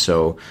presented.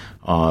 So,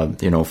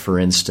 for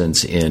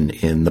instance,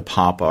 in the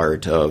pop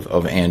art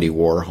of Andy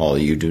Warhol,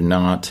 you do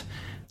not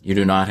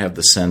have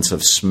the sense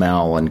of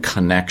smell and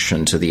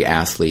connection to the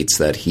athletes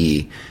that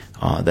he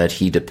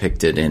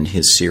depicted in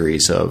his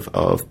series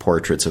of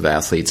portraits of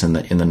athletes in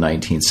the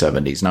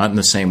 1970s. Not in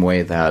the same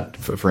way that,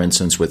 for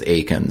instance, with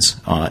Aikens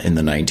in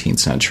the 19th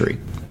century.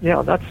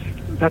 Yeah,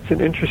 that's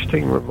an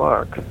interesting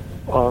remark.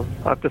 I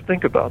have to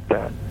think about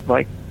that.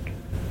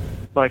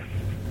 My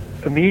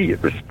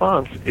immediate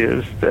response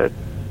is that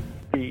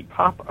the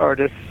pop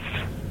artists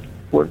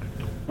were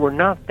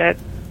not that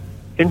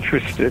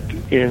interested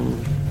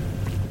in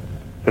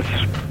the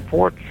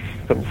sports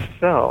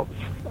themselves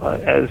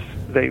as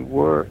they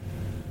were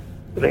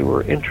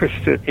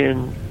interested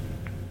in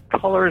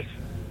colors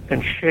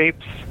and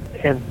shapes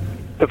and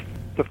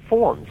the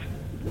forms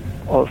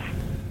of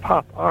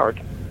pop art.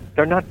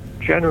 They're not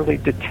generally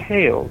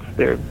detailed.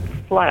 They're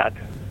flat.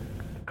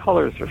 The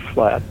colors are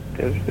flat.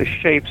 The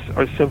shapes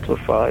are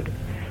simplified.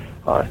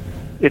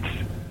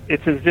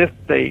 It's as if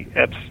they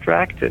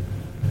abstracted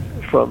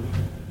from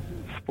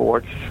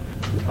sports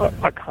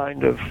a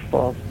kind of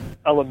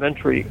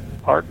elementary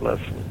art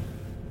lesson.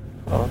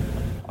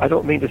 I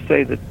don't mean to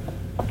say that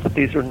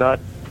these are not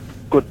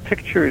good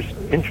pictures,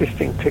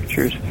 interesting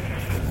pictures,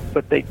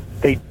 but they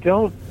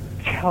don't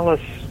tell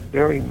us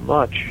very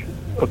much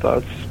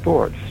about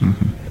sports.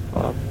 Mm-hmm.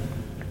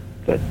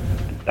 That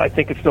I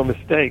think it's no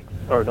mistake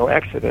or no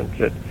accident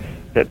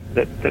that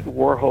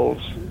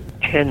Warhol's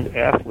 10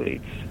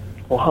 athletes,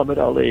 Muhammad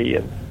Ali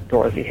and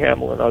Dorothy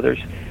Hamill and others,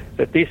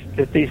 that these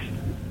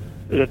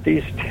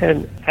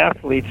 10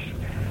 athletes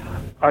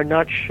are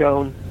not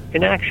shown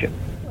in action.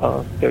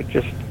 They're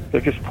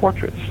just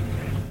portraits,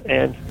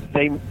 and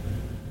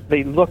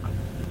they look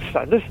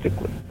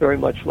stylistically very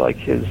much like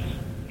his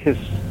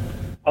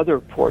other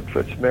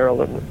portraits: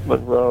 Marilyn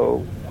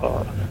Monroe,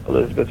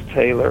 Elizabeth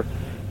Taylor,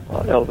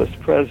 Elvis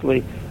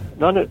Presley.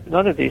 None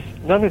of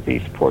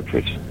these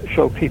portraits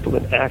show people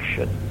in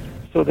action.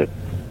 So that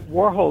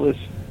Warhol is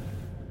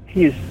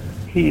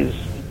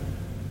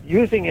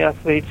using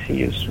athletes.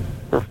 He is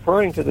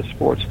referring to the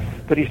sports,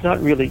 but he's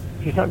not really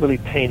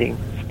painting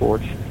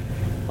sports.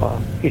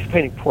 he's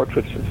painting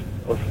portraits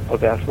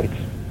of athletes.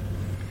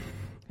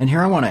 And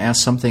here I want to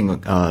ask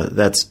something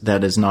that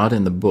is not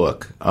in the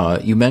book.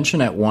 You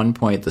mentioned at one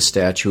point the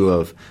statue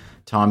of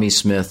Tommy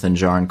Smith and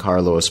John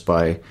Carlos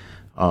by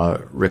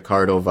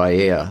Ricardo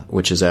Vallea,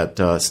 which is at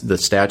the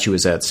statue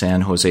is at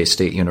San Jose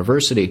State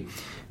University.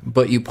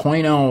 But you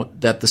point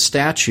out that the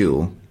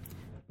statue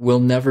will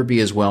never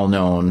be as well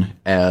known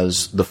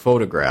as the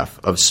photograph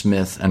of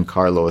Smith and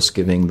Carlos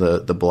giving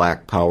the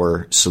Black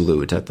Power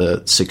salute at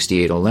the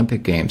 '68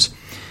 Olympic Games.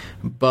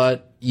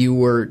 But you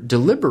were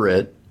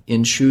deliberate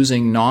in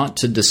choosing not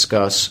to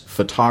discuss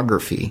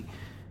photography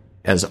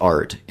as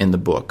art in the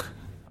book.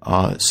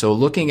 So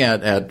looking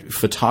at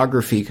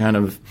photography kind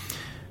of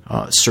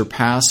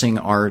surpassing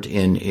art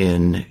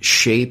in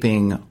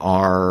shaping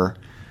our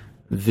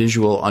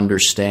visual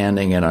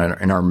understanding and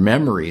our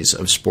memories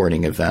of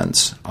sporting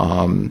events,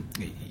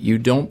 you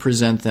don't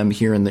present them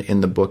here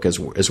in the book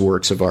as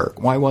works of art.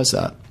 Why was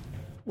that?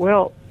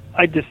 Well,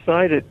 I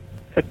decided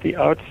at the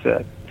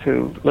outset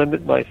to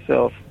limit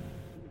myself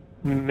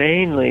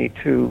mainly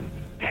to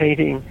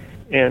painting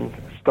and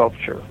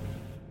sculpture,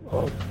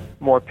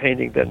 more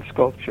painting than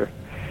sculpture,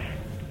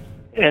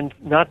 and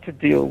not to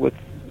deal with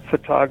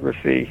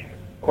photography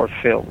or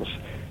films.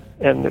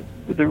 And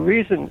the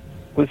reason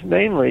was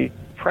mainly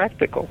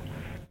practical.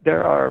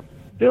 There are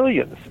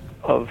billions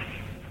of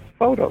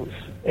photos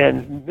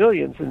and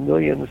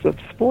millions of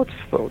sports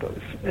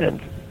photos, and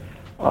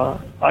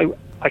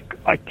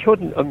I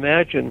couldn't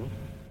imagine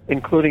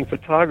including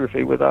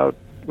photography without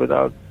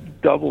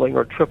doubling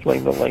or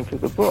tripling the length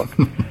of the book.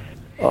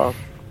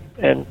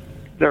 And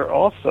there are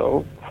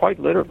also, quite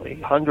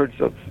literally, hundreds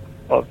of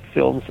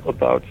films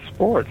about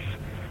sports.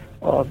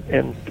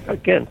 And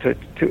again,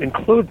 to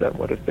include them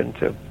would have been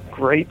to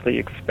greatly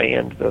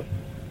expand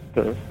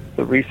the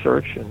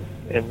research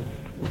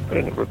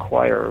and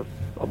require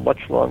a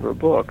much longer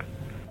book.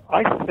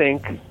 I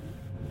think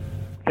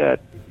that,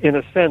 in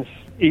a sense,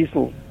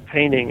 easel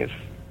painting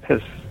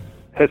has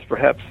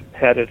perhaps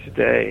had its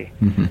day,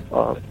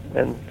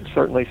 and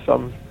certainly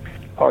some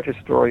art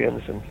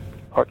historians and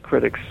art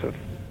critics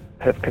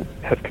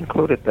have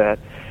concluded that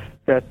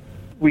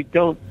we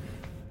don't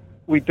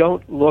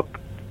look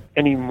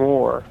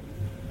anymore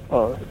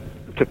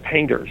to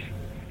painters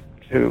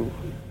to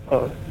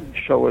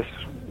show us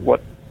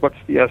what's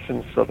the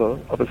essence of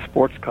a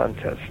sports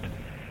contest,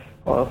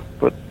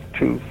 but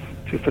to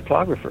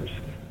photographers,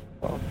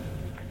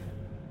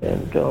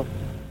 and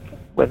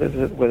whether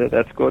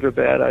that's good or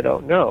bad, I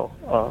don't know.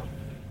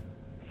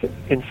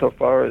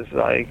 Insofar as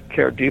I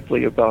care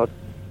deeply about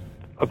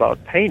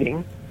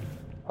painting,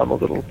 I'm a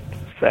little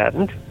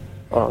saddened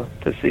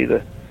to see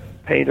the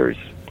painters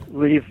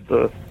leave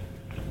the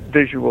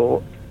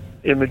visual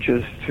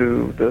images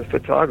to the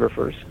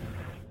photographers.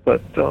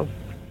 But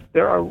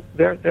there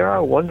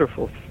are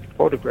wonderful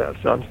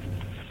photographs. I'm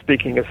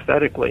speaking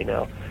aesthetically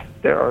now.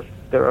 There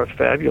are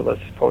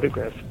fabulous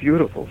photographs,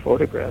 beautiful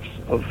photographs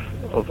of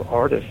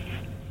artists.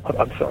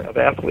 Of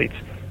athletes,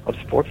 of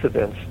sports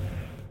events.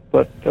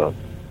 But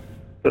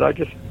I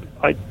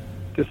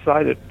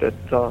decided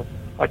that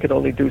I could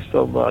only do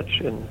so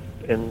much, and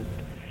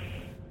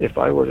if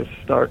I were to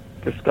start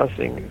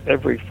discussing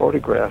every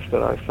photograph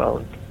that I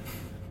found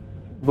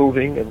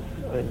moving and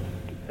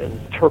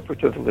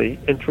interpretively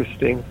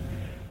interesting,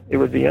 it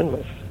would be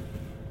endless.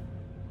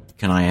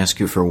 Can I ask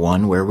you for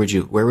one? Where would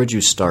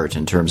you start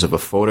in terms of a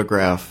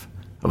photograph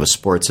of a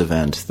sports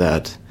event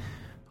that,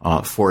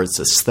 for its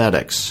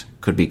aesthetics,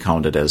 could be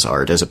counted as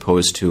art, as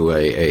opposed to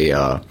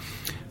a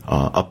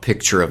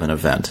picture of an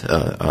event,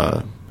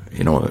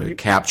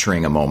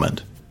 capturing a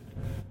moment?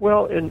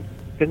 Well, in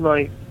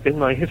my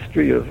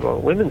history of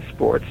women's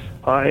sports,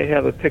 I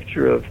have a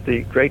picture of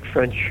the great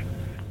French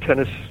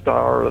tennis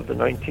star of the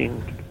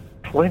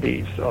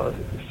 1920s,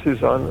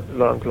 Suzanne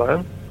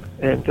Lenglen,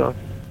 and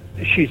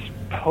she's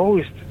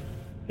posed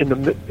in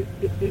the.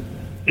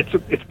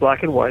 It's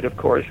black and white, of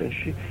course, and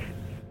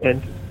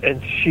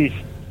she's.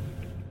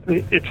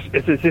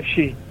 It's as if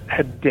she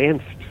had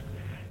danced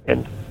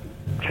and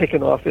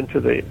taken off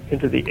into the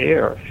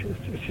air.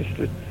 It's just,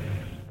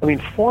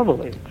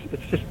 formally,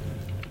 it's just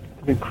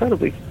an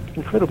incredibly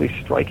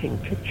striking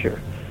picture.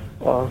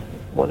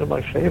 One of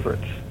my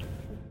favorites.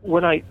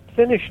 When I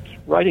finished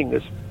writing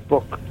this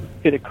book,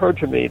 it occurred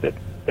to me that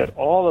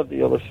all of the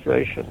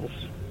illustrations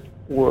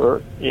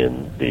were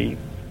in the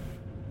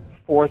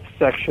fourth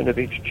section of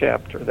each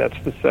chapter. That's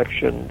the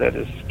section that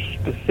is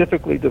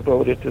specifically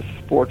devoted to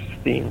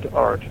sports-themed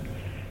art.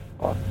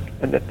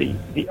 And that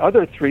the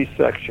other three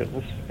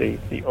sections, the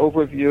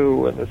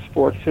overview and the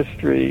sports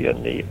history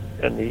and the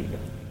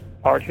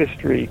art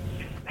history,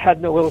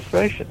 had no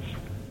illustrations.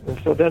 And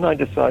so then I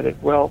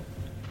decided, well,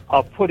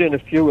 I'll put in a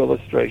few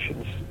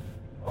illustrations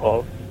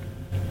of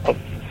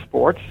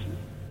sports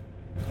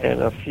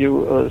and a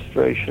few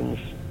illustrations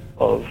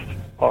of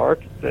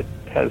art that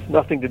has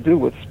nothing to do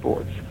with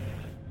sports.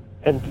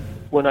 And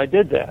when I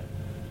did that,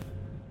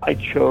 I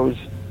chose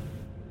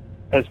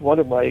as one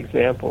of my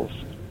examples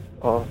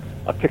a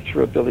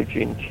picture of Billie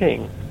Jean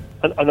King,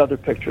 another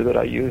picture that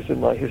I used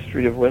in my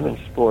history of women's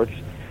sports,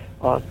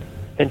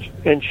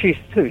 and she's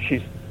too.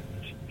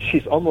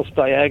 She's almost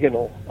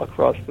diagonal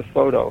across the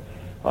photo.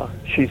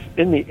 She's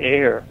in the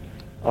air,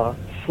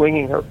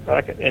 swinging her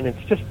back, and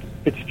it's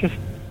just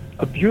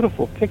a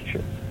beautiful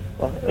picture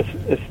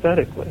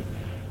aesthetically.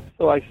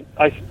 So I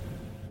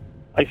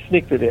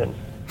sneaked it in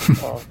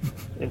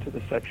into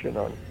the section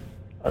on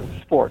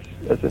sports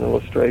as an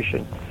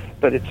illustration,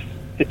 but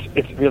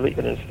it's really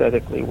an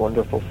aesthetically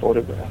wonderful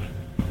photograph.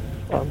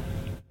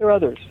 There are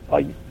others.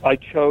 I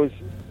chose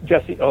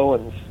Jesse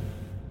Owens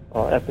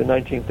at the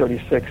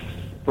 1936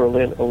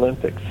 Berlin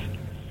Olympics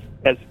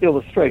as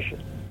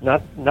illustration,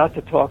 not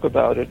to talk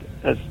about it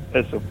as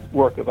a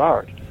work of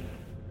art,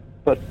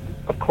 but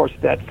of course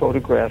that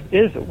photograph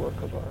is a work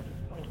of art.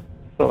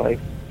 So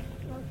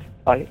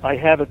I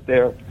have it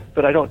there,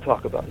 but I don't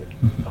talk about it.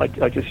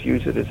 I just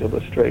use it as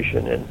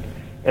illustration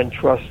and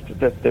trust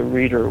that the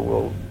reader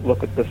will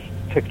look at this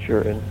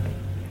picture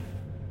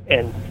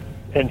and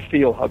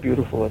feel how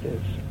beautiful it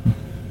is.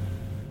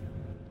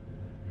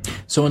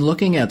 So in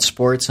looking at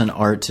sports and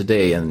art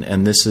today,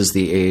 and this is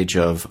the age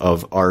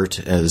of art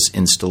as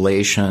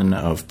installation,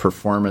 of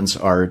performance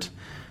art,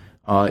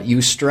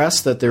 you stress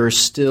that there are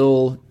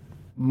still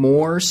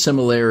more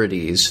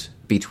similarities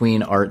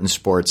between art and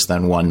sports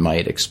than one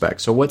might expect.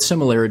 So what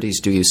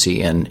similarities do you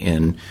see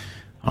in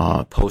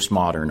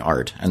postmodern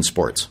art and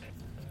sports?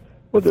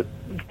 Well, the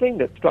thing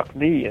that struck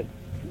me and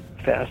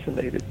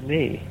fascinated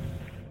me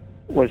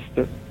was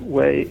the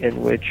way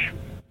in which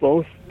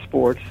both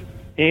sports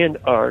and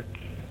art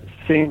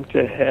seemed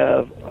to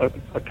have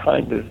a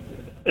kind of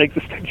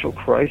existential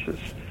crisis.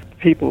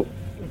 People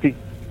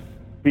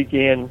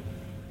began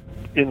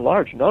in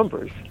large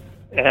numbers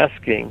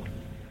asking,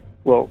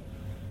 well,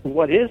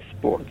 what is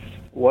sports?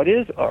 What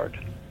is art?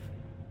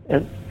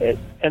 And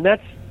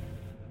that's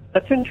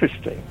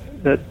interesting,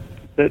 that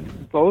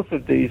both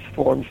of these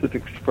forms of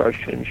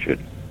expression should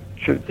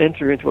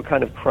enter into a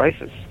kind of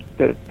crisis.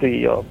 That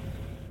the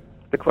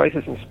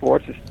crisis in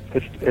sports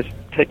has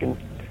taken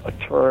a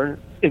turn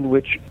in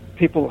which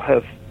people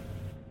have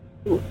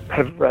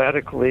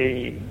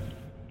radically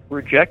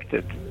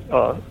rejected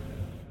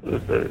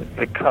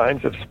the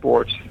kinds of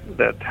sports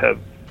that have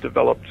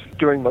developed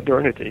during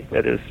modernity.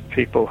 That is,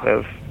 people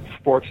have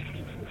sports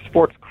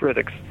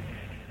critics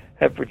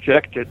have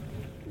rejected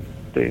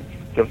the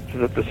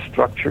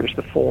structures,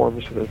 the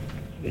forms,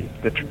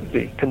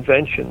 the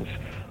conventions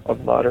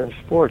of modern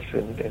sports,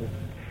 and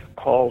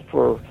call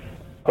for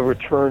a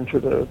return to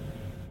the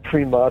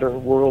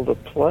pre-modern world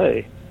of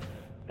play.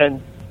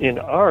 And in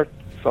art,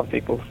 some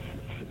people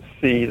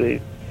see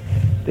the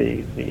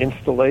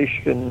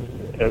installation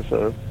as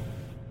a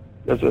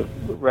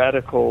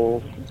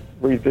radical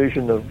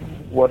revision of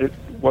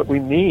what we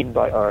mean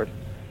by art.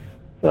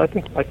 So I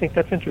think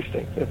that's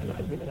interesting.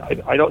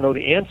 I don't know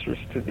the answers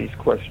to these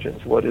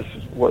questions. What is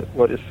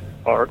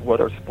art?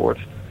 What are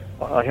sports?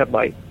 I have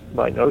my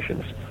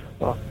notions.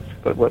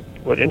 But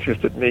what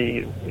interested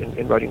me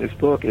in writing this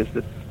book is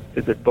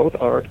that both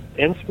art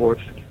and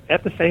sports,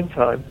 at the same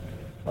time,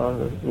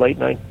 late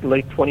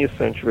 20th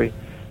century,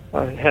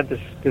 had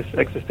this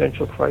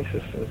existential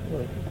crisis.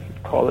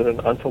 Call it an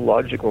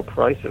ontological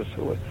crisis.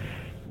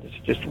 It's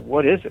just,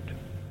 what is it?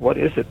 What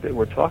is it that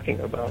we're talking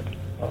about?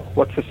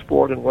 What's a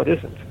sport and what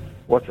isn't?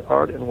 What's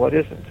art and what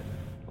isn't?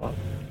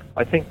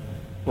 I think,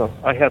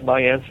 I have my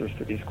answers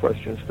to these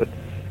questions, but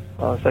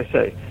as I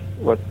say,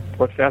 what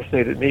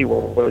fascinated me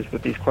was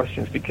that these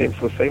questions became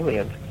so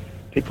salient.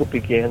 People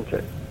began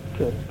to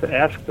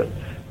ask them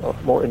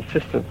more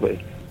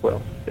insistently,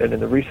 than in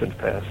the recent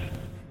past.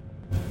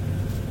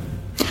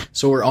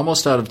 So we're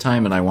almost out of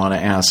time, and I want to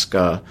ask,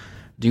 do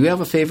you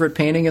have a favorite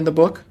painting in the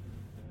book?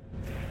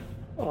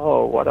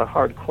 Oh, what a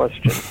hard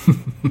question.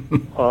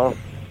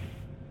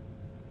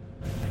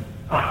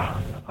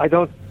 I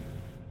don't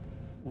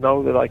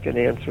know that I can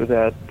answer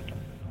that.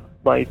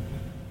 My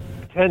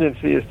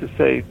tendency is to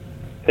say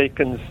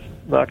Eakins,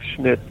 Max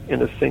Schmidt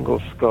in a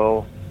single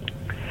skull.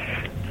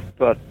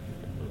 But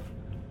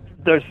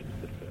there's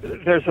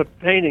a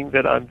painting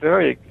that I'm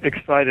very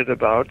excited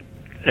about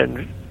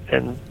and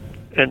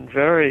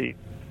very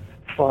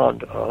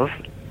fond of,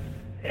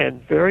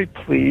 and very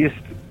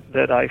pleased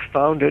that I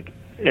found it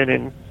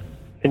and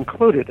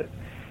included it.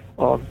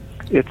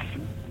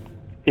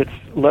 It's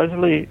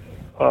Leslie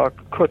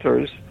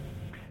Kutter's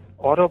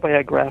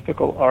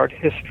autobiographical art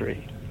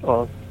history.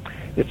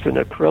 It's an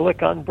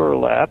acrylic on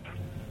burlap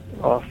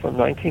from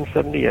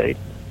 1978,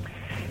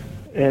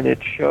 and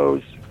it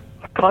shows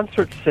a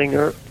concert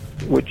singer,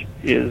 which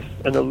is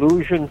an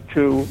allusion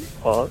to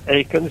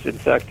Eakins. In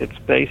fact, it's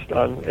based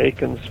on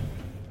Eakins'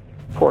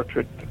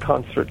 portrait, The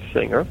Concert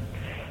Singer.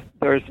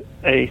 There's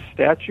a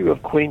statue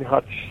of Queen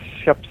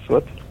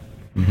Hatshepsut,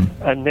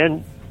 and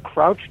then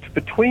crouched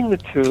between the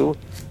two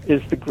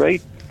is the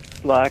great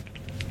black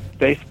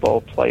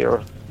baseball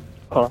player,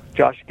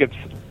 Josh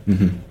Gibson.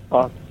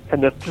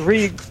 And the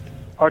three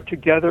are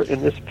together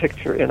in this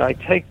picture, and I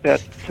take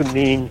that to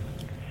mean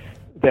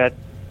that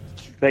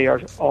they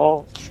are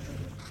all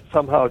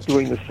somehow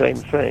doing the same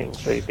thing.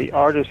 The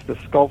artist, the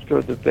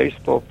sculptor, the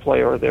baseball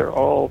player, they're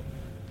all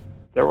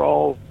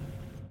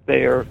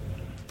there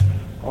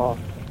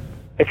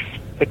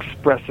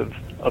expressive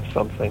of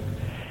something.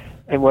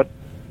 And what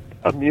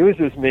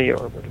amuses me,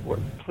 or what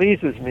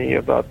pleases me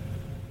about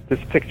this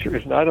picture,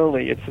 is not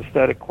only its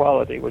aesthetic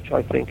quality, which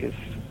I think is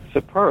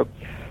superb,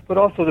 but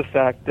also the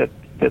fact that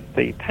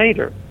the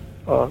painter,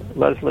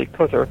 Leslie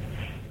Kutter,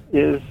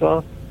 is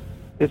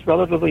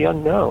relatively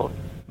unknown.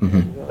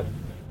 Mm-hmm.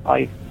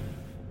 I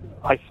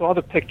saw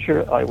the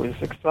picture. I was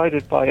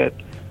excited by it.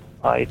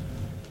 I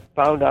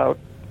found out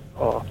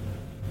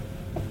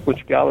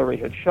which gallery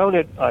had shown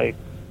it. I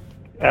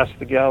asked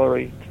the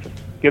gallery to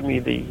give me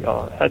the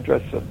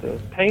address of the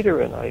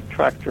painter, and I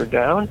tracked her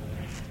down.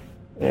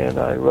 And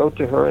I wrote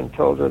to her and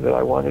told her that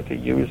I wanted to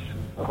use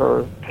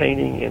her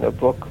painting in a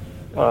book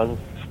on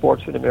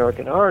sports and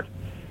American art,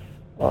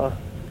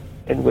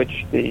 in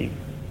which the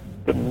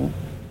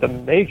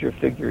major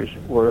figures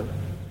were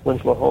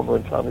Winslow Homer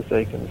and Thomas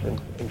Eakins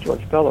and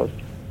George Bellows.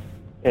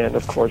 And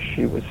of course,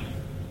 she was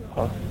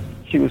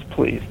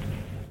pleased,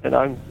 and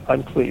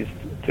I'm pleased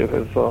to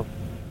have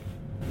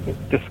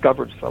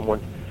discovered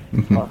someone.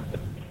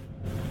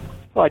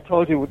 So I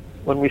told you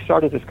when we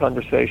started this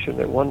conversation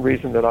that one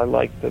reason that I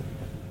like the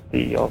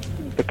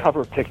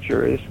cover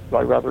picture is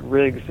by Robert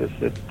Riggs is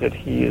that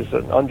he is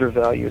an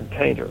undervalued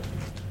painter.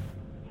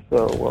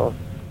 So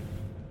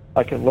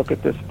I can look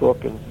at this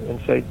book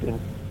and say,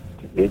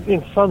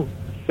 in some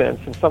sense,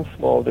 in some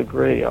small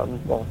degree, I'm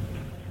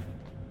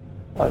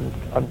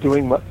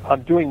doing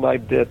my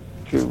bit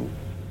to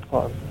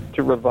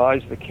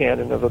revise the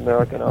canon of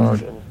American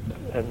art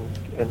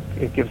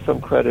and give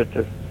some credit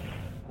to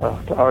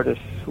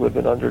artists who have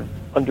been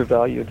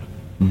undervalued.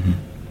 Mm-hmm.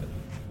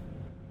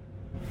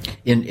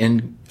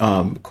 In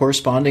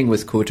corresponding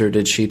with Kutter,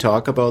 did she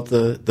talk about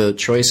the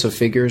choice of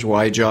figures?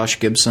 Why Josh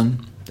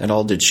Gibson at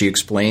all? Did she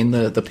explain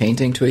the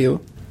painting to you?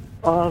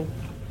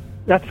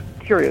 That's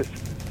curious.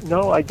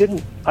 No, I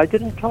didn't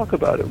talk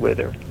about it with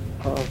her.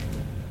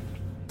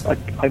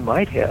 I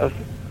might have,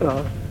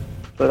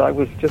 but I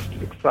was just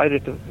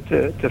excited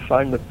to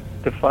find the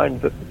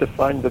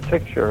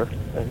picture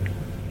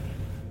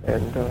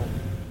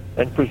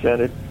and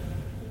present it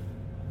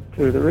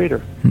to the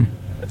reader.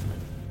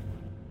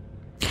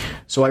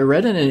 So I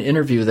read in an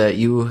interview that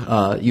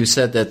you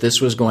said that this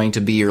was going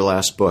to be your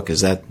last book.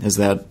 Is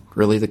that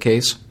really the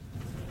case?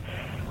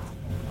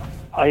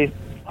 I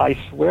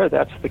swear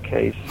that's the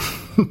case.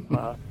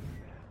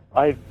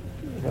 I've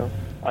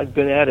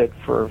been at it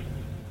for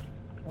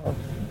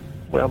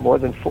more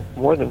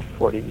than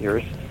 40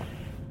 years,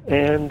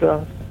 and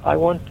I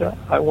want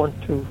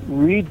to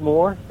read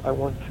more. I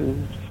want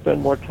to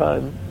spend more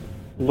time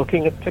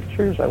looking at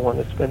pictures. I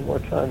want to spend more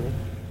time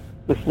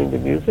listening to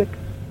music.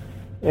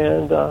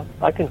 And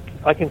I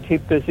can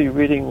keep busy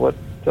reading what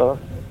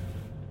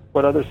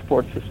other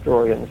sports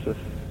historians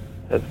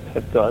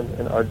have done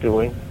and are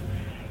doing.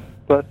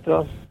 But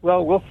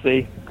well, we'll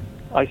see.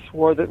 I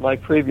swore that my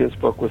previous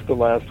book was the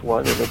last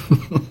one, and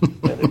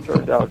it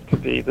turned out to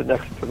be the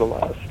next to the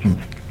last.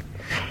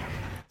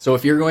 So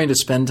if you're going to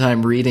spend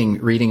time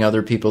reading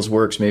other people's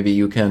works, maybe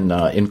you can,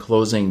 in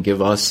closing,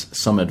 give us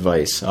some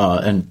advice.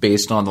 And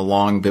based on the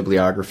long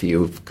bibliography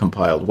you've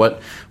compiled,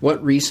 what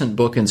recent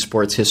book in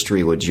sports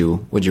history would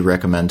you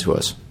recommend to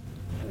us?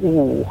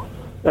 Ooh,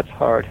 that's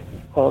hard.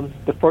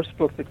 The first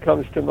book that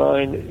comes to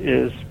mind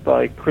is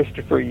by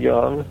Christopher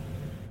Young,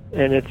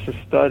 and it's a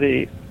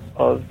study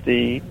of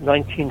the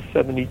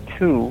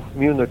 1972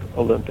 Munich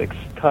Olympics,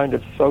 kind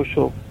of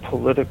social,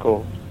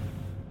 political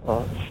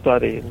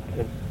study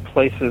in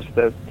places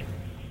that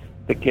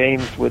the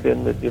games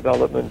within the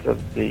development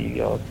of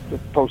the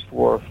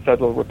post-war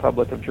Federal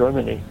Republic of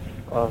Germany,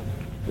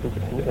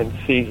 and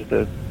sees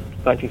the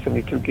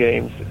 1972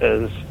 games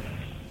as,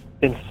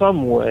 in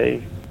some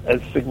way,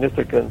 as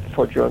significant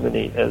for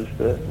Germany as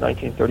the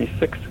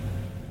 1936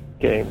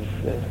 games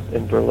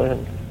in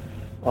Berlin.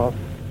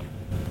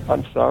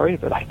 I'm sorry,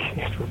 but I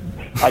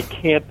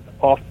can't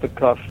off the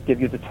cuff give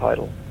you the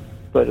title,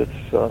 but it's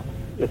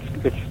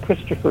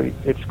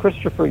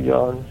Christopher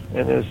Young,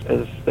 and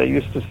as they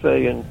used to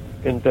say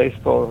in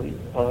baseball,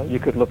 you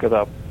could look it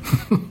up.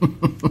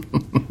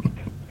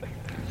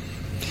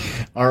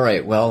 All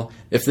right. Well,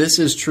 if this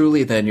is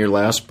truly then your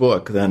last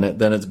book, then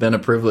it's been a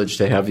privilege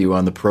to have you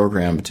on the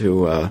program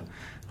to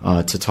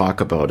talk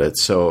about it.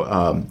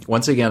 So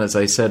once again, as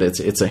I said,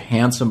 it's a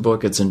handsome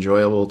book. It's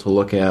enjoyable to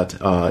look at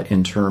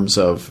in terms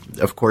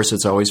of course,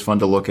 it's always fun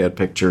to look at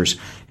pictures.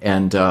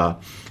 And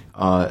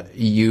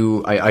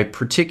I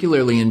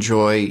particularly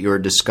enjoy your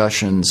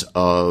discussions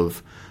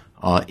of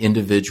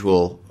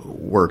individual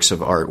works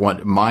of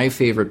art. My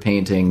favorite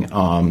painting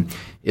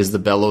is the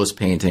Bellows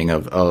painting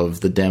of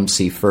the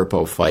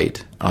Dempsey-Firpo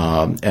fight,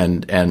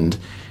 and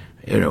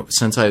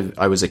since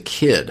I was a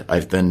kid,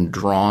 I've been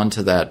drawn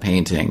to that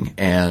painting,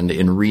 and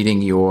in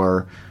reading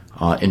your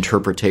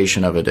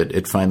interpretation of it,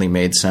 it finally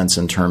made sense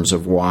in terms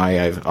of why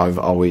I've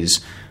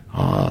always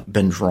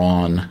been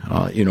drawn,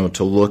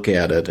 to look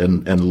at it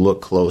and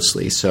look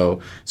closely.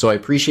 So I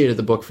appreciated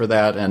the book for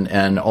that,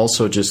 and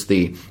also just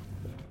the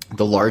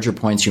larger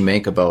points you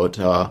make about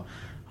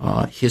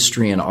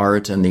history and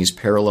art and these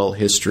parallel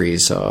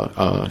histories.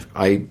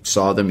 I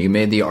saw them. You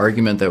made the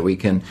argument that we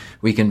can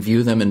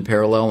view them in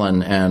parallel,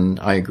 and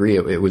I agree.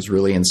 It was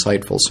really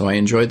insightful. So I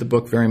enjoyed the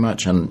book very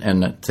much,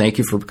 and thank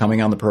you for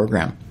coming on the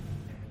program.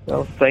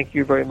 Well, thank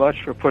you very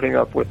much for putting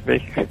up with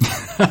me.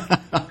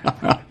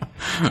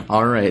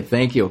 All right,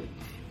 thank you.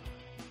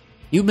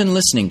 You've been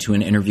listening to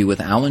an interview with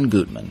Alan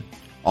Gutman,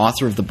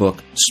 author of the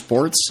book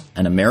Sports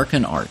and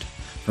American Art,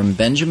 From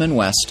Benjamin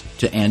West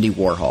to Andy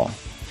Warhol,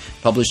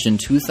 published in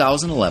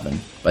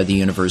 2011 by the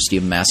University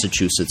of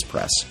Massachusetts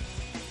Press.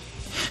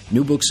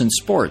 New Books in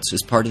Sports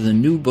is part of the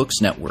New Books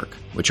Network,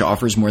 which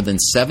offers more than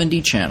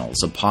 70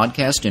 channels of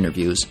podcast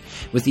interviews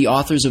with the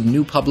authors of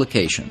new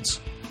publications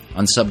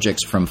on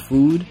subjects from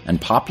food and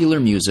popular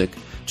music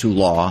to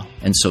law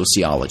and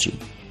sociology.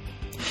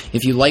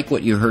 If you like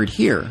what you heard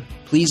here,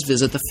 please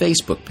visit the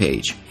Facebook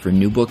page for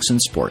New Books in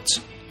Sports,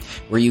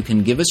 where you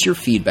can give us your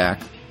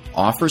feedback,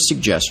 offer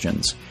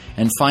suggestions,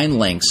 and find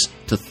links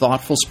to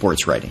thoughtful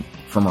sports writing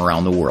from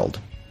around the world.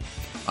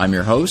 I'm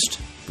your host,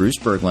 Bruce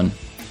Berglund.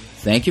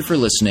 Thank you for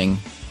listening,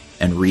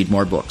 and read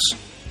more books.